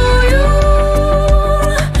 Oh, you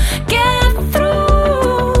get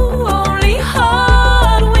through only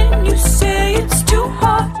hard when you say it's too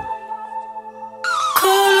hard.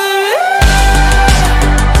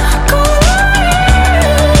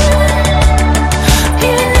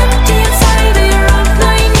 Feeling empty inside of your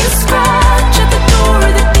outline. You scratch at the door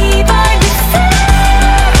of the deep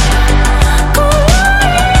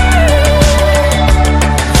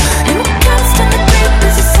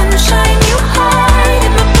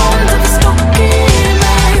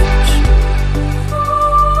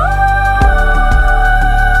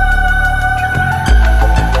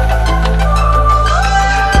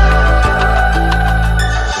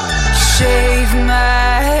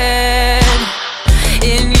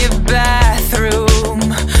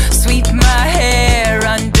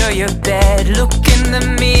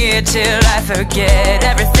till I forget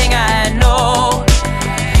everything I know.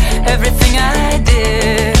 Everything I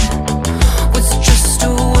did was just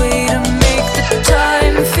a way to make the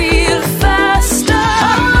time feel faster.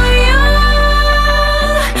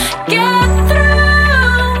 You'll get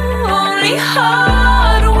through, only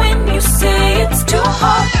hard when you say it's too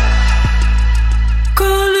hard.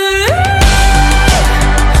 Call it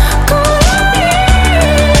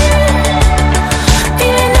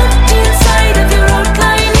feeling empty inside of your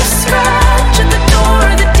outline. You scratch at the door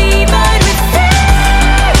of the divide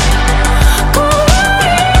within.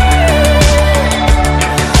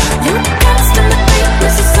 You cast in the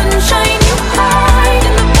brightness of sunshine. You hide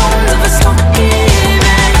in the bones of a stocky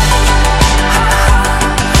man.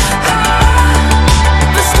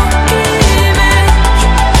 The stocky man.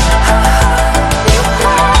 You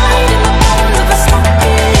hide in the bones of a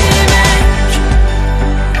stocky man.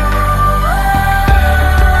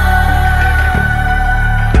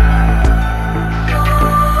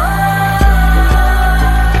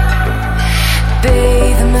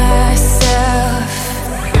 Bathe myself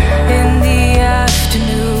in the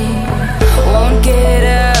afternoon. Won't get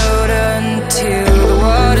out until the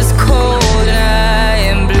water's cold and I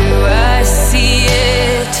am blue. I see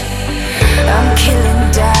it. I'm killing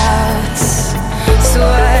doubts, so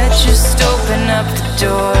I just open up the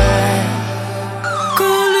door.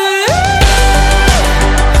 Call it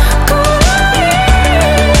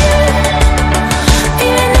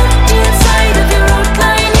feeling empty inside of your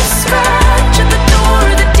outline. You scratch at the door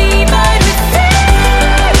of the divide within.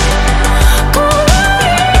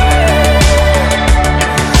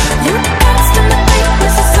 You cast in the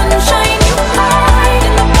brightness of sunshine. You hide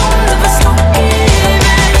in the bones of a stocky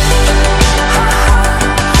man.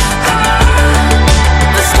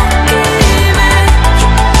 The stocky man.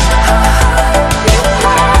 You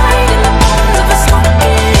hide in the bones of a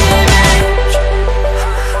stocky man.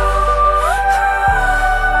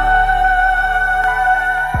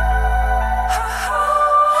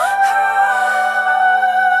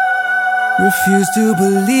 Refuse to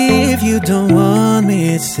believe you don't want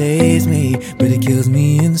me. It saves me, but it kills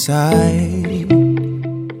me inside.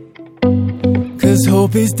 'Cause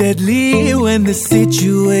hope is deadly when the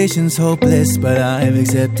situation's hopeless, but I've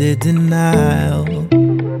accepted denial.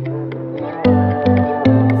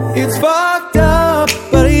 It's fucked up,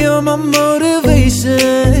 but you're my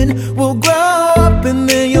motivation. We'll grow up and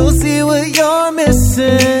then you'll see what you're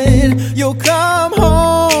missing. You'll come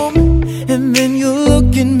home and then you'll look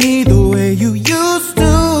at me the way you used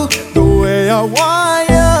to, the way I want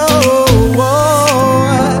you.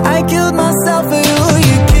 I killed myself for you,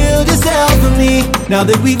 you killed yourself for me. Now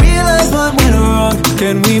that we realize what went wrong,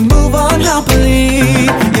 can we move on happily?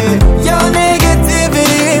 Yeah. Your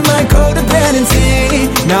negativity, my codependency.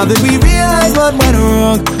 Now that we realize what went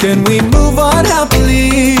wrong, can we move on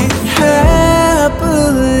happily?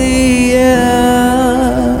 Happily,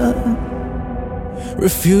 yeah.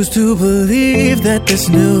 Refuse to believe that this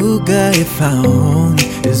new guy you found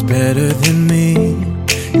is better than me,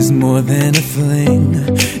 is more than a fling.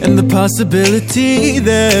 And the possibility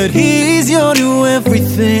that he's your new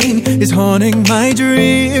everything is haunting my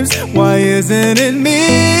dreams. Why isn't it me?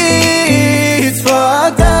 It's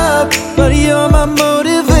fucked up, but you're my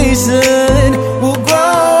motivation. We'll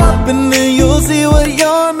grow up and then you'll see what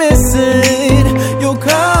you're missing. You'll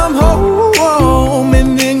come home and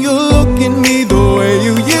then you'll look at me the way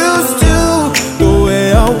you used to, the way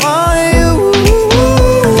I want you.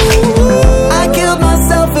 I killed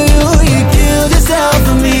myself for you, you killed yourself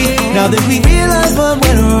for me. Now that we realize what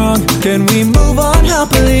went wrong, can we move on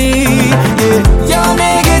happily? Yeah. Your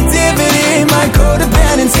negativity, my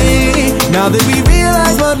codependency. Now that we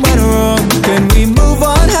realize what went wrong, can we move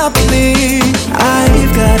on happily?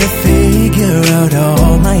 I've gotta figure out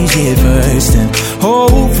all my shit first, and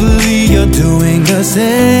hopefully you're doing the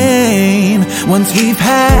same. Once we've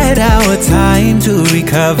had our time to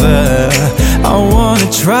recover, I wanna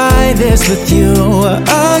try this with you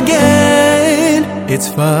again. It's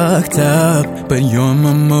fucked up, but you're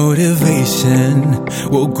my motivation.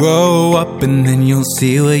 We'll grow up and then you'll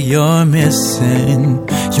see what you're missing.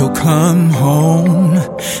 You'll come home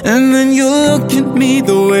and then you'll look at me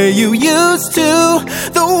the way you used to,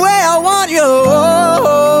 the way I want you.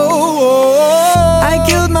 I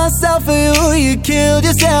killed myself for you, you killed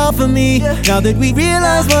yourself for me. Now that we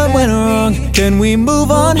realize what went wrong, can we move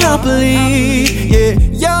on happily? Yeah,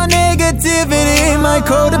 your negativity, my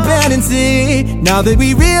codependency. Now that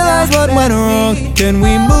we realize what went wrong, can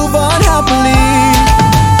we move on happily?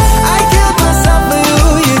 I killed myself for you,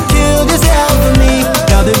 you killed yourself for me.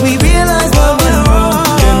 Now that we realize what went wrong,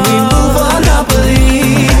 can we move on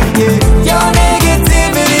happily? Yeah, your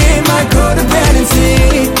negativity, my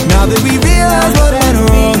codependency. Now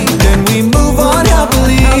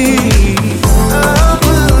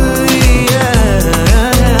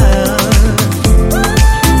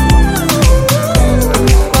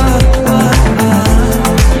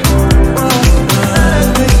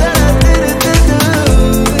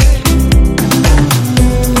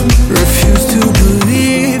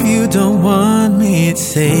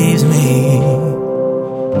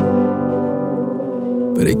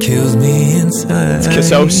inside. It's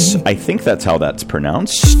Kisos. I think that's how that's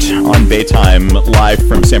pronounced. On Baytime, live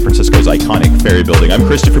from San Francisco's iconic Ferry Building. I'm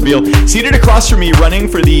Christopher Beale. Seated across from me, running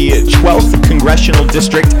for the 12th Congressional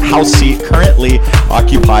District House seat, currently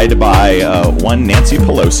occupied by one Nancy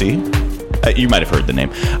Pelosi. You might have heard the name,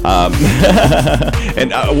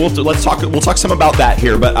 and we'll talk some about that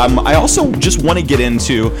here. But I also just want to get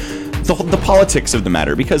into the politics of the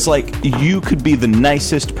matter, because like, you could be the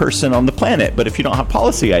nicest person on the planet, but if you don't have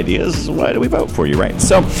policy ideas, why do we vote for you, right?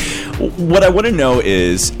 So, what I want to know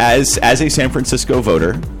is, as a San Francisco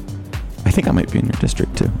voter, I think I might be in your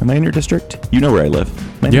district too. Am I in your district? You know where I live.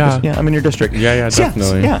 Yeah, I'm in your district. Yeah,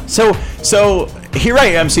 definitely. Yeah. So here I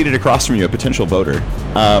am, seated across from you, a potential voter.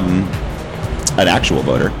 An actual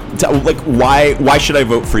voter. Like, why should I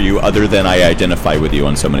vote for you other than I identify with you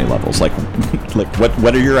on so many levels? Like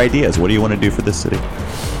what are your ideas? What do you want to do for this city?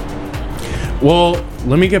 Well,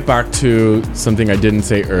 let me get back to something I didn't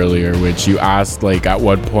say earlier, which you asked, like, at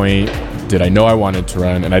what point did I know I wanted to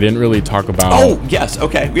run? And I didn't really talk about... Oh, yes,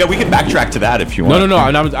 okay. Yeah, we can backtrack to that if you want. No.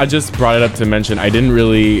 I just brought it up to mention I didn't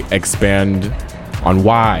really expand on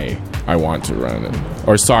why I want to run.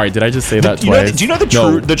 Or sorry, did I just say that twice? Do you know the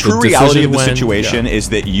true reality of the situation is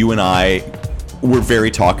that you and I were very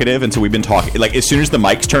talkative, and so we've been talking, like, as soon as the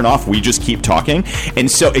mics turn off, we just keep talking, and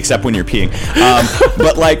so, except when you're peeing,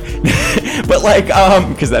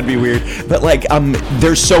 because that'd be weird, but like,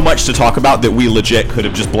 there's so much to talk about that we legit could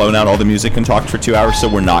have just blown out all the music and talked for 2 hours, so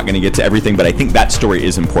we're not going to get to everything, but I think that story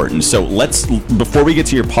is important. So before we get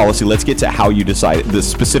to your policy, let's get to how you decided,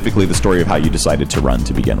 specifically the story of how you decided to run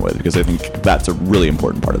to begin with, because I think that's a really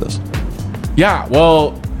important part of this. Yeah,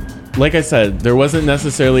 well, like I said, there wasn't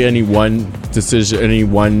necessarily any one decision, any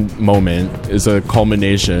one moment. Is a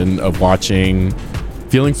culmination of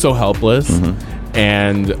feeling so helpless,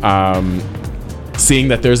 and seeing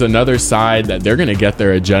that there's another side, that they're going to get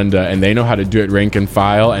their agenda, and they know how to do it rank and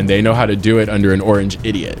file, and they know how to do it under an orange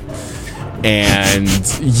idiot. And,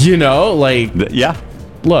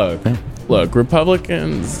 look,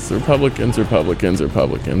 Republicans.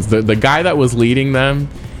 The guy that was leading them,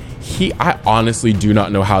 I honestly do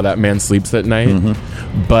not know how that man sleeps at night.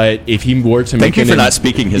 But if he were to make... Thank you for not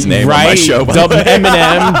speaking his name on my show.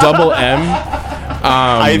 Eminem, double M.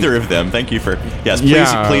 Either of them. Thank you for... Yes,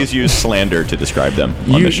 please use slander to describe them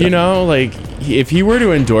on the show. If he were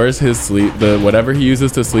to endorse his sleep, whatever he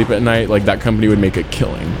uses to sleep at night, like, that company would make a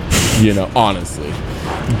killing. Honestly.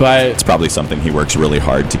 But... It's probably something he works really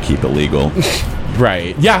hard to keep illegal.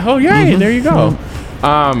 Right. Yeah. Oh, yeah. There you go.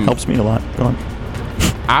 Helps me a lot. Go on.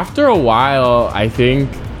 After a while, I think,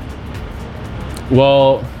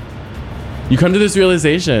 you come to this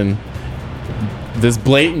realization, this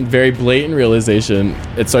very blatant realization.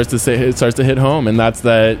 It starts to hit home, and that's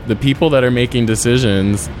that the people that are making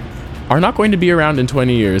decisions are not going to be around in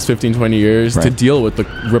 20 years, 15, 20 years to deal with the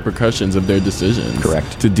repercussions of their decisions.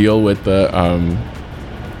 Correct. To deal with the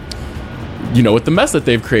with the mess that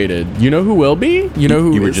they've created. You know who will be? You know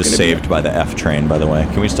who you were just saved by the F train, by the way.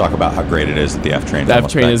 Can we just talk about how great it is that the F train? The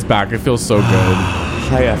F train is back. It feels so good.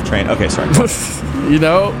 Hi, F train. Okay, sorry.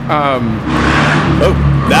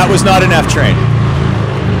 That was not an F train.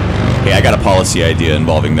 Hey, I got a policy idea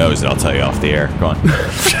involving those that I'll tell you off the air. Go on.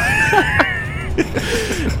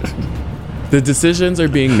 The decisions are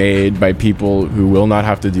being made by people who will not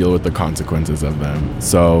have to deal with the consequences of them.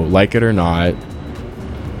 So, like it or not,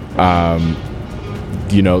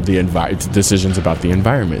 decisions about the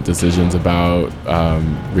environment, decisions about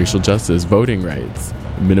racial justice, voting rights,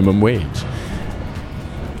 minimum wage.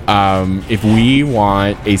 If we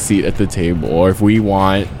want a seat at the table, or if we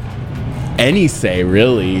want any say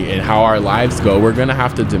really in how our lives go, we're going to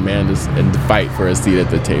have to demand and fight for a seat at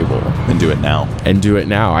the table. And do it now.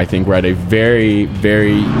 I think we're at a very,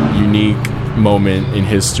 very unique moment in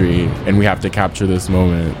history, and we have to capture this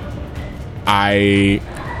moment.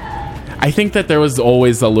 I think that there was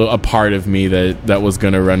always a part of me that was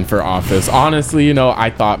going to run for office. Honestly, I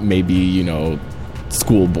thought maybe,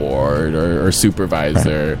 school board or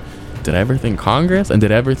supervisor. Right. Did I ever think Congress? And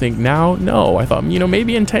did I ever think now? No. I thought,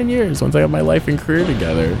 maybe in 10 years, once I have my life and career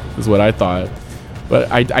together, is what I thought.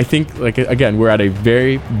 But I think, like, again, we're at a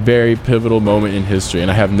very, very pivotal moment in history, and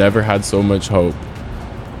I have never had so much hope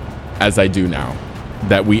as I do now,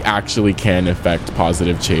 that we actually can effect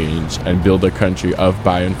positive change and build a country of,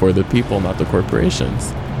 by, and for the people, not the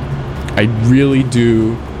corporations. I truly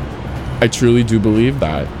do believe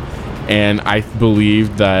that. And I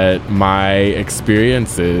believe that my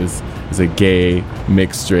experiences as a gay,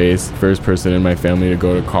 mixed race, first person in my family to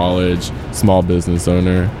go to college, small business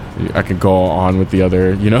owner, I could go on with the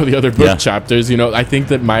other book chapters. I think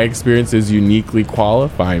that my experiences uniquely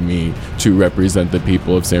qualify me to represent the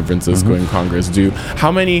people of San Francisco in Congress.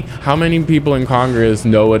 How many people in Congress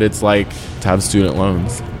know what it's like to have student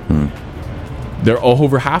loans? They're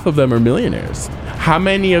over half of them are millionaires. How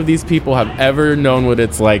many of these people have ever known what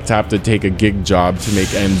it's like to have to take a gig job to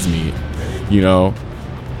make ends meet? To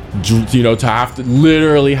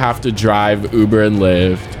have to drive Uber and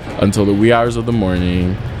Lyft until the wee hours of the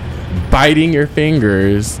morning, biting your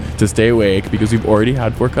fingers to stay awake because we've already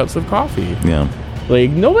had 4 cups of coffee. Yeah.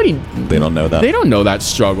 Like, nobody... They don't know that. They don't know that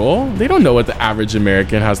struggle. They don't know what the average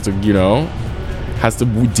American has to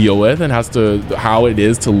deal with and how it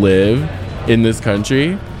is to live in this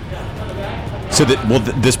country. So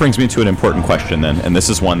this brings me to an important question then, and this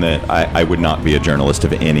is one that I would not be a journalist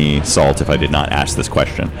of any salt if I did not ask this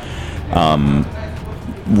question.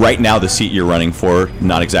 Right now, the seat you're running for,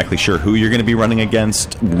 not exactly sure who you're going to be running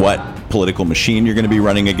against, what political machine you're going to be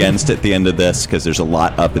running against at the end of this, because there's a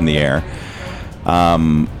lot up in the air.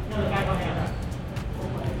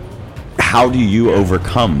 How do you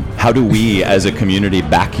overcome? How do we as a community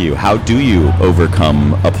back you? How do you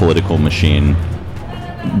overcome a political machine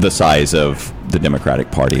the size of the Democratic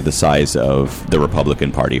Party, the size of the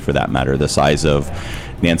Republican Party for that matter, the size of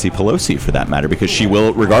Nancy Pelosi for that matter, because she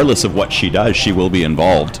will, regardless of what she does, she will be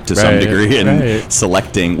involved to some degree in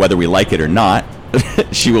selecting, whether we like it or not,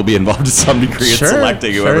 she will be involved to some degree in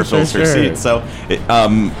selecting whoever fills her seat. So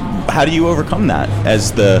how do you overcome that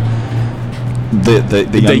as the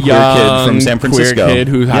young queer kid from San Francisco, queer kid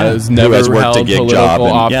who has never worked held a gig political job?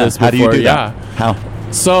 office how do you before? do that? How?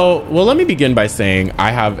 So, well, let me begin by saying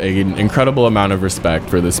I have an incredible amount of respect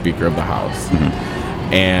for the Speaker of the House.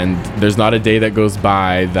 And there's not a day that goes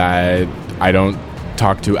by that I don't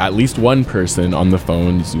talk to at least one person on the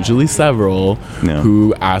phone, it's usually several,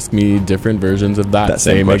 who ask me different versions of that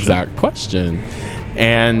same exact question.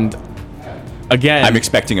 And again, I'm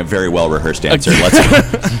expecting a very well-rehearsed answer. Let's go.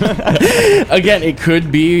 Again, it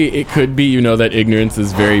could be, that ignorance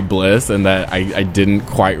is very bliss and that I didn't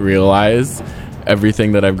quite realize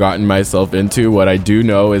everything that I've gotten myself into. What I do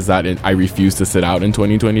know is that I refuse to sit out in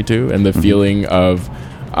 2022, and the feeling of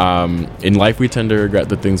in life we tend to regret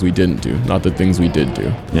the things we didn't do, not the things we did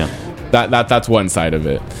do. Yeah, that's one side of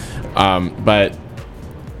it. But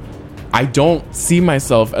I don't see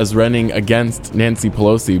myself as running against Nancy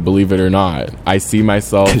Pelosi, believe it or not. I see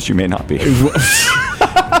myself, because you may not be.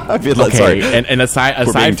 Sorry. And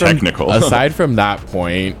aside from that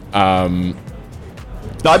point,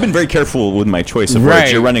 no, I've been very careful with my choice of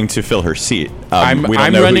words. You're running to fill her seat. I'm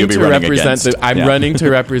running to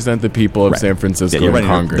represent the people of San Francisco in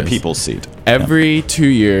Congress. The people's seat. Every 2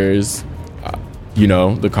 years,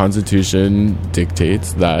 the Constitution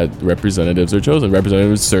dictates that representatives are chosen.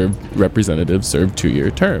 Representatives serve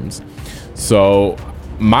 2-year terms. So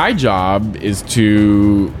my job is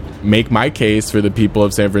to make my case for the people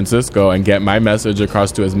of San Francisco and get my message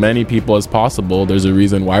across to as many people as possible. There's a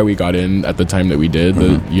reason why we got in at the time that we did.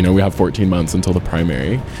 We have 14 months until the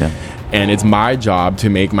primary. Yeah. And it's my job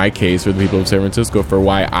to make my case for the people of San Francisco for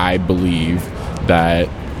why I believe that,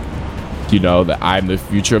 that I'm the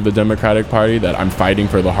future of the Democratic Party, that I'm fighting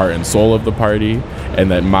for the heart and soul of the party,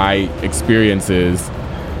 and that my experiences,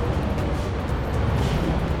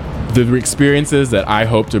 the experiences that I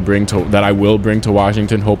hope to bring to, that I will bring to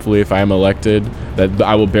Washington, hopefully if I am elected, that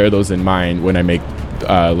I will bear those in mind when I make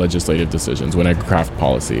legislative decisions, when I craft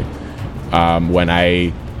policy, when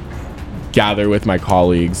I gather with my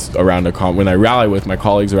colleagues when I rally with my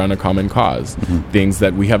colleagues around a common cause, things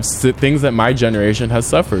that my generation has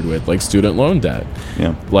suffered with, like student loan debt,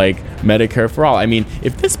 like Medicare for all. I mean,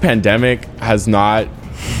 if this pandemic has not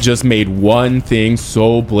just made one thing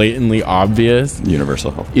so blatantly obvious,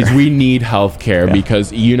 universal health care, is we need health care,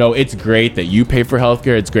 because it's great that you pay for health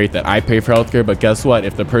care, it's great that I pay for health care, but guess what,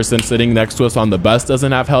 if the person sitting next to us on the bus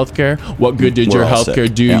doesn't have health care, what good did your health care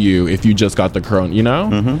do you if you just got the corona,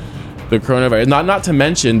 the coronavirus? Not to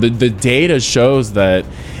mention the data shows that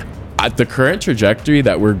at the current trajectory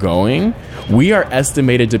that we're going, we are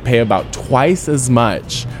estimated to pay about twice as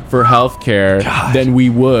much for healthcare than we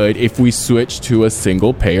would if we switched to a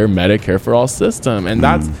single payer Medicare for all system. And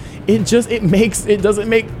that's it doesn't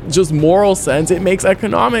make just moral sense, it makes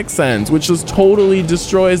economic sense, which just totally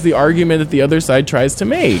destroys the argument that the other side tries to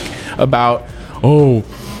make about,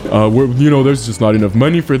 there's just not enough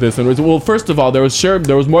money for this. And well, first of all, there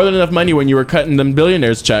was more than enough money when you were cutting them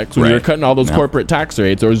billionaires checks, when you were cutting all those corporate tax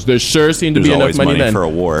rates. There sure seemed to be enough money then for a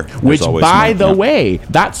war. Which, by the way,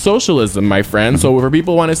 that's socialism, my friend. So where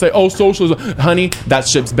people want to say, "Oh, socialism, honey," that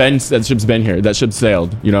ship's been here, that ship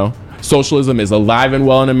sailed. socialism is alive and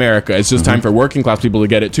well in America. It's just time for working class people to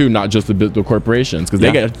get it too, not just the corporations, because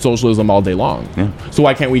they get socialism all day long. So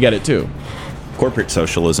why can't we get it too? Corporate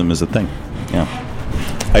socialism is a thing. Yeah.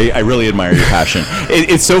 I really admire your passion.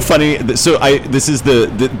 It's so funny. So this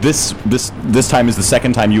time is the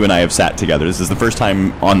second time you and I have sat together. This is the first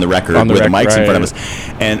time on the record with the mics in front of us.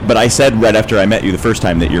 But I said right after I met you the first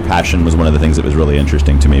time that your passion was one of the things that was really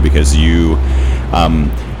interesting to me, because you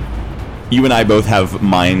and I both have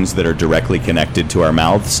minds that are directly connected to our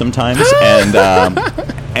mouths sometimes, and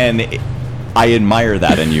I admire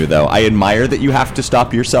that in you, though. I admire that you have to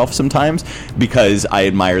stop yourself sometimes, because I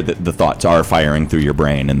admire that the thoughts are firing through your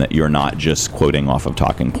brain and that you're not just quoting off of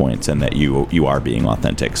talking points, and that you are being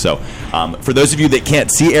authentic. So for those of you that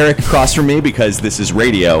can't see Eric across from me because this is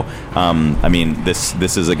radio, I mean,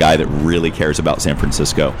 this is a guy that really cares about San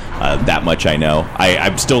Francisco. That much I know.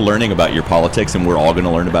 I'm still learning about your politics, and we're all going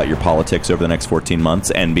to learn about your politics over the next 14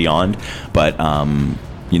 months and beyond. But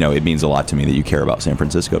you know, it means a lot to me that you care about San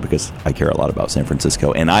Francisco, because I care a lot about San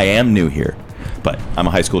Francisco, and I am new here, but I'm a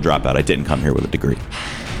high school dropout. I didn't come here with a degree.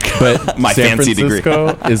 But my San fancy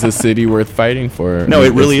Francisco degree is a city worth fighting for. No,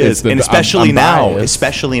 it really is, and especially I'm now. biased.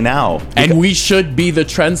 Especially now, and we should be the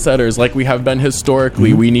trendsetters, like we have been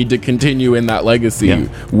historically. We need to continue in that legacy. Yeah.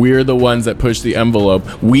 We're the ones that push the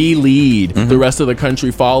envelope. We lead. The rest of the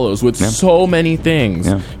country follows with so many things.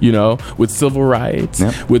 You know, with civil rights,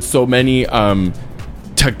 with so many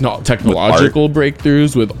technological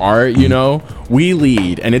breakthroughs, with art. You know, we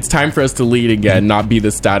lead, and it's time for us to lead again, not be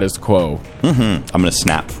the status quo. I'm gonna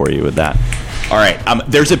snap for you with that. All right,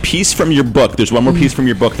 there's a piece from your book. There's one more piece from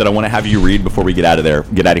your book that I want to have you read before we get out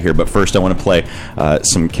of here. But first, I want to play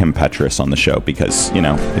some Kim Petras on the show, because you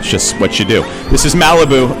know it's just what you do. This is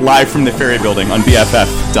Malibu, live from the Ferry Building on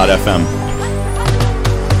BFF.FM.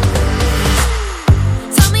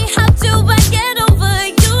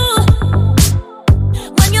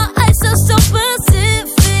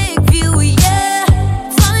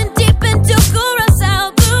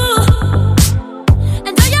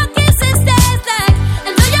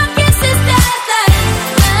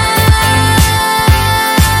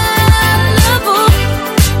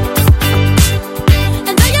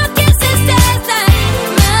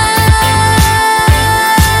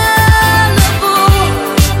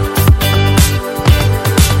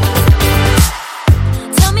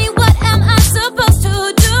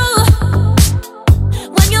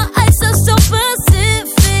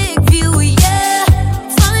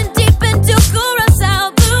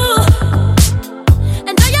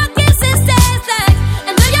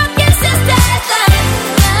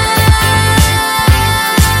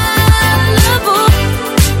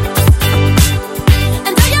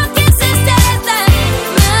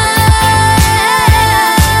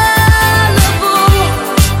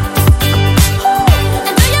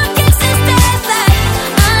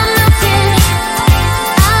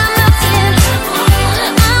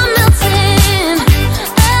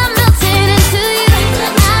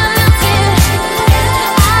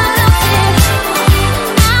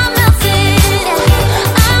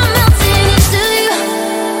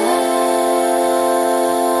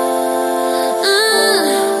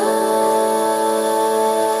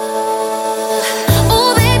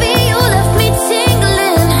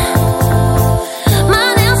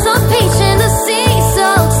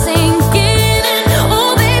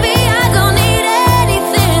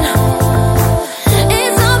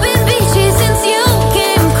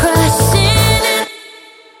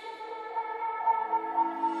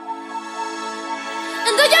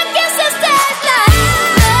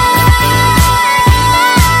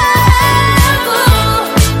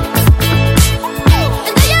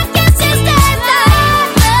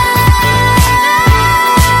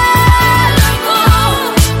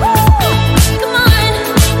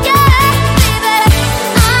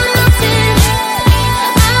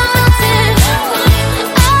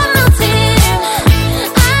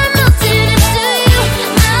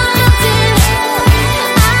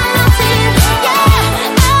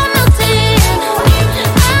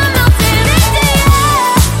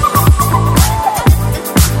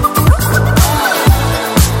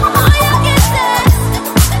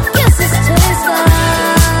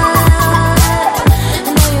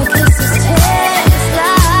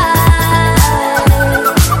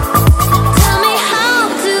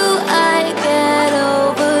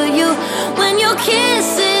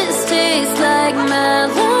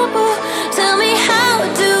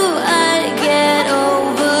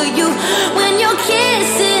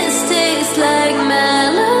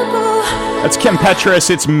 That's Kim Petras.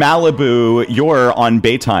 It's Malibu. You're on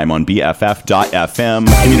Baytime on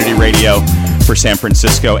BFF.FM, community radio for San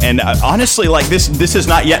Francisco. And honestly, like this has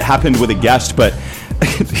not yet happened with a guest, but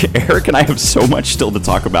Eric and I have so much still to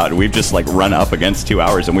talk about, and we've just like run up against 2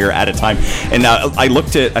 hours, and we are out of time. And I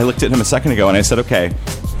looked at him a second ago, and I said, okay,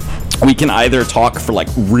 we can either talk for like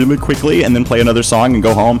really quickly and then play another song and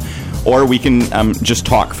go home, or we can just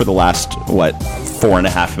talk for the last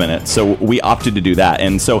 4.5 minutes. So we opted to do that,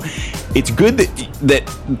 and so it's good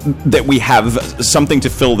that we have something to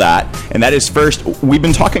fill that. And that is, first, we've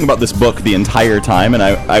been talking about this book the entire time, and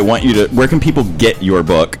I want you to, where can people get your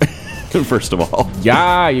book? First of all,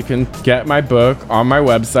 yeah, you can get my book on my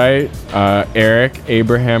website,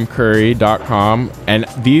 ericabrahamcurry.com, and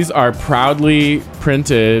these are proudly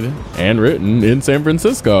printed and written in San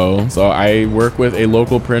Francisco. So I work with a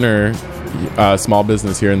local printer, small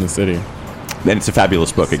business here in the city. And it's a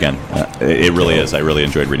fabulous book, again. It really is. I really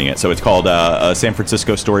enjoyed reading it. So it's called A San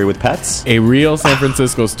Francisco Story with Pets? A real San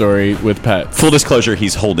Francisco story with pets. Full disclosure,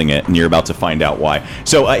 he's holding it, and you're about to find out why.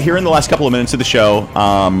 So here in the last couple of minutes of the show,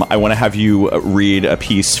 I want to have you read a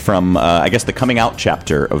piece from, I guess, the coming out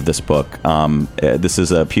chapter of this book. This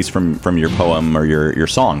is a piece from your poem or your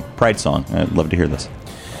song, Pride Song. I'd love to hear this.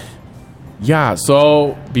 Yeah,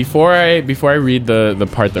 so before I read the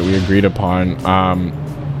part that we agreed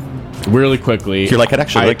upon, really quickly, you're like, I'd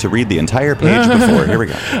actually like to read the entire page before. Here we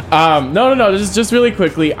go. No. Just really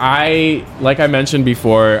quickly. Like I mentioned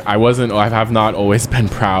before, I have not always been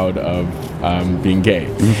proud of being gay,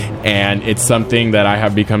 and it's something that I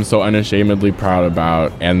have become so unashamedly proud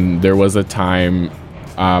about. And there was a time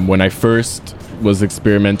when I first was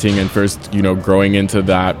experimenting and first, growing into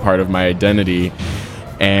that part of my identity,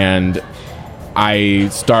 and I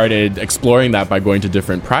started exploring that by going to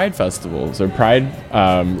different Pride festivals or Pride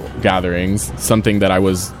gatherings, something that I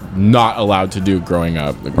was not allowed to do growing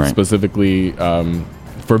up, specifically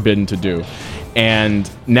forbidden to do. And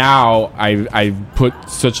now I put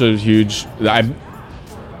such a huge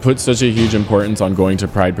importance on going to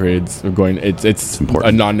Pride parades. It's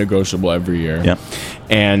a non-negotiable every year. Yeah.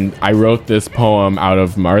 And I wrote this poem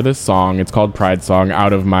this song. It's called Pride Song,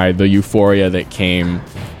 out of the euphoria that came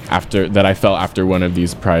that I felt after one of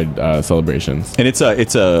these Pride celebrations. And it's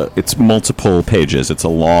multiple pages. It's a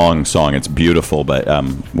long song. It's beautiful, but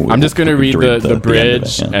I'm just going to read the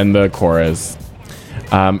bridge and the chorus.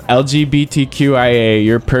 LGBTQIA,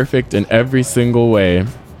 you're perfect in every single way.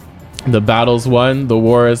 The battle's won, the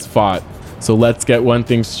war is fought. So let's get one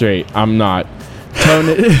thing straight. I'm not. Tone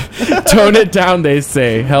it down, they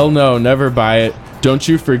say. Hell no, never buy it. Don't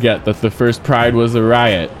you forget that the first Pride was a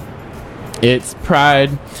riot. It's pride,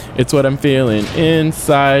 it's what I'm feeling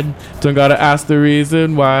inside. Don't gotta ask the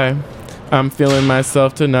reason why. I'm feeling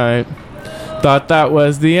myself tonight. Thought that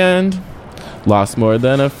was the end. Lost more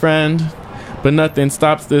than a friend. But nothing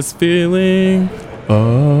stops this feeling.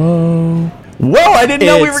 Oh. Whoa, I didn't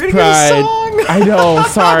know we were going to get a song. I know,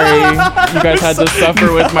 sorry. You guys had to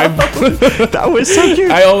suffer with my... That was so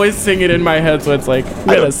cute. I always sing it in my head, so it's like, I'm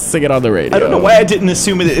going to sing it on the radio. I don't know why I didn't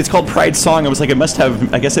assume it's called Pride Song. I was like, I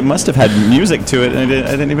guess it must have had music to it, and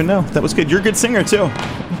I didn't even know. That was good. You're a good singer, too.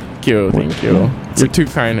 Thank you. You're too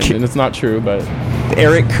kind, and it's not true, but...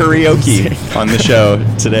 Eric Karaoke on the show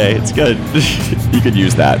today. It's good. You could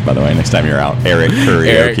use that, by the way, next time you're out. Eric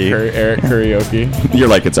Karaoke. Eric Karaoke. You're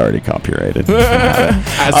like, it's already copyrighted.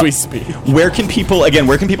 As we speak. Where can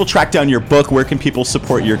people track down your book? Where can people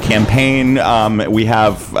support your campaign? We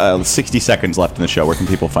have 60 seconds left in the show. Where can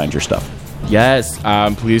people find your stuff? Yes,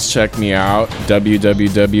 please check me out,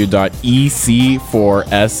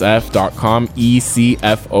 www.ec4sf.com,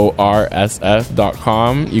 ecforsf.com.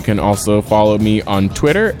 You can also follow me on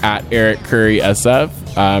Twitter at Eric Curry SF,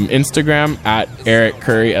 Instagram at Eric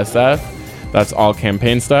Curry SF. That's all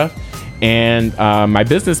campaign stuff. And my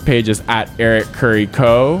business page is at Eric Curry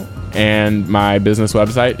Co. And my business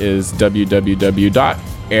website is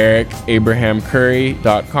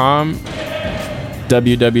www.ericabrahamcurry.com.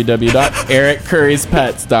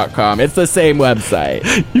 www.ericcurryspets.com. It's the same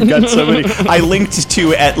website. You've got so many. I linked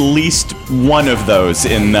to at least one of those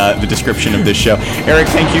in the description of this show. Eric,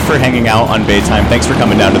 thank you for hanging out on Baytime. Thanks for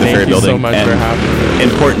coming down to the Ferry Building. Thank you so much for having me.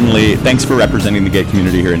 Importantly, thanks for representing the gay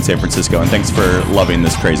community here in San Francisco, and thanks for loving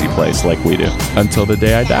this crazy place like we do. Until the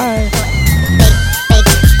day I die.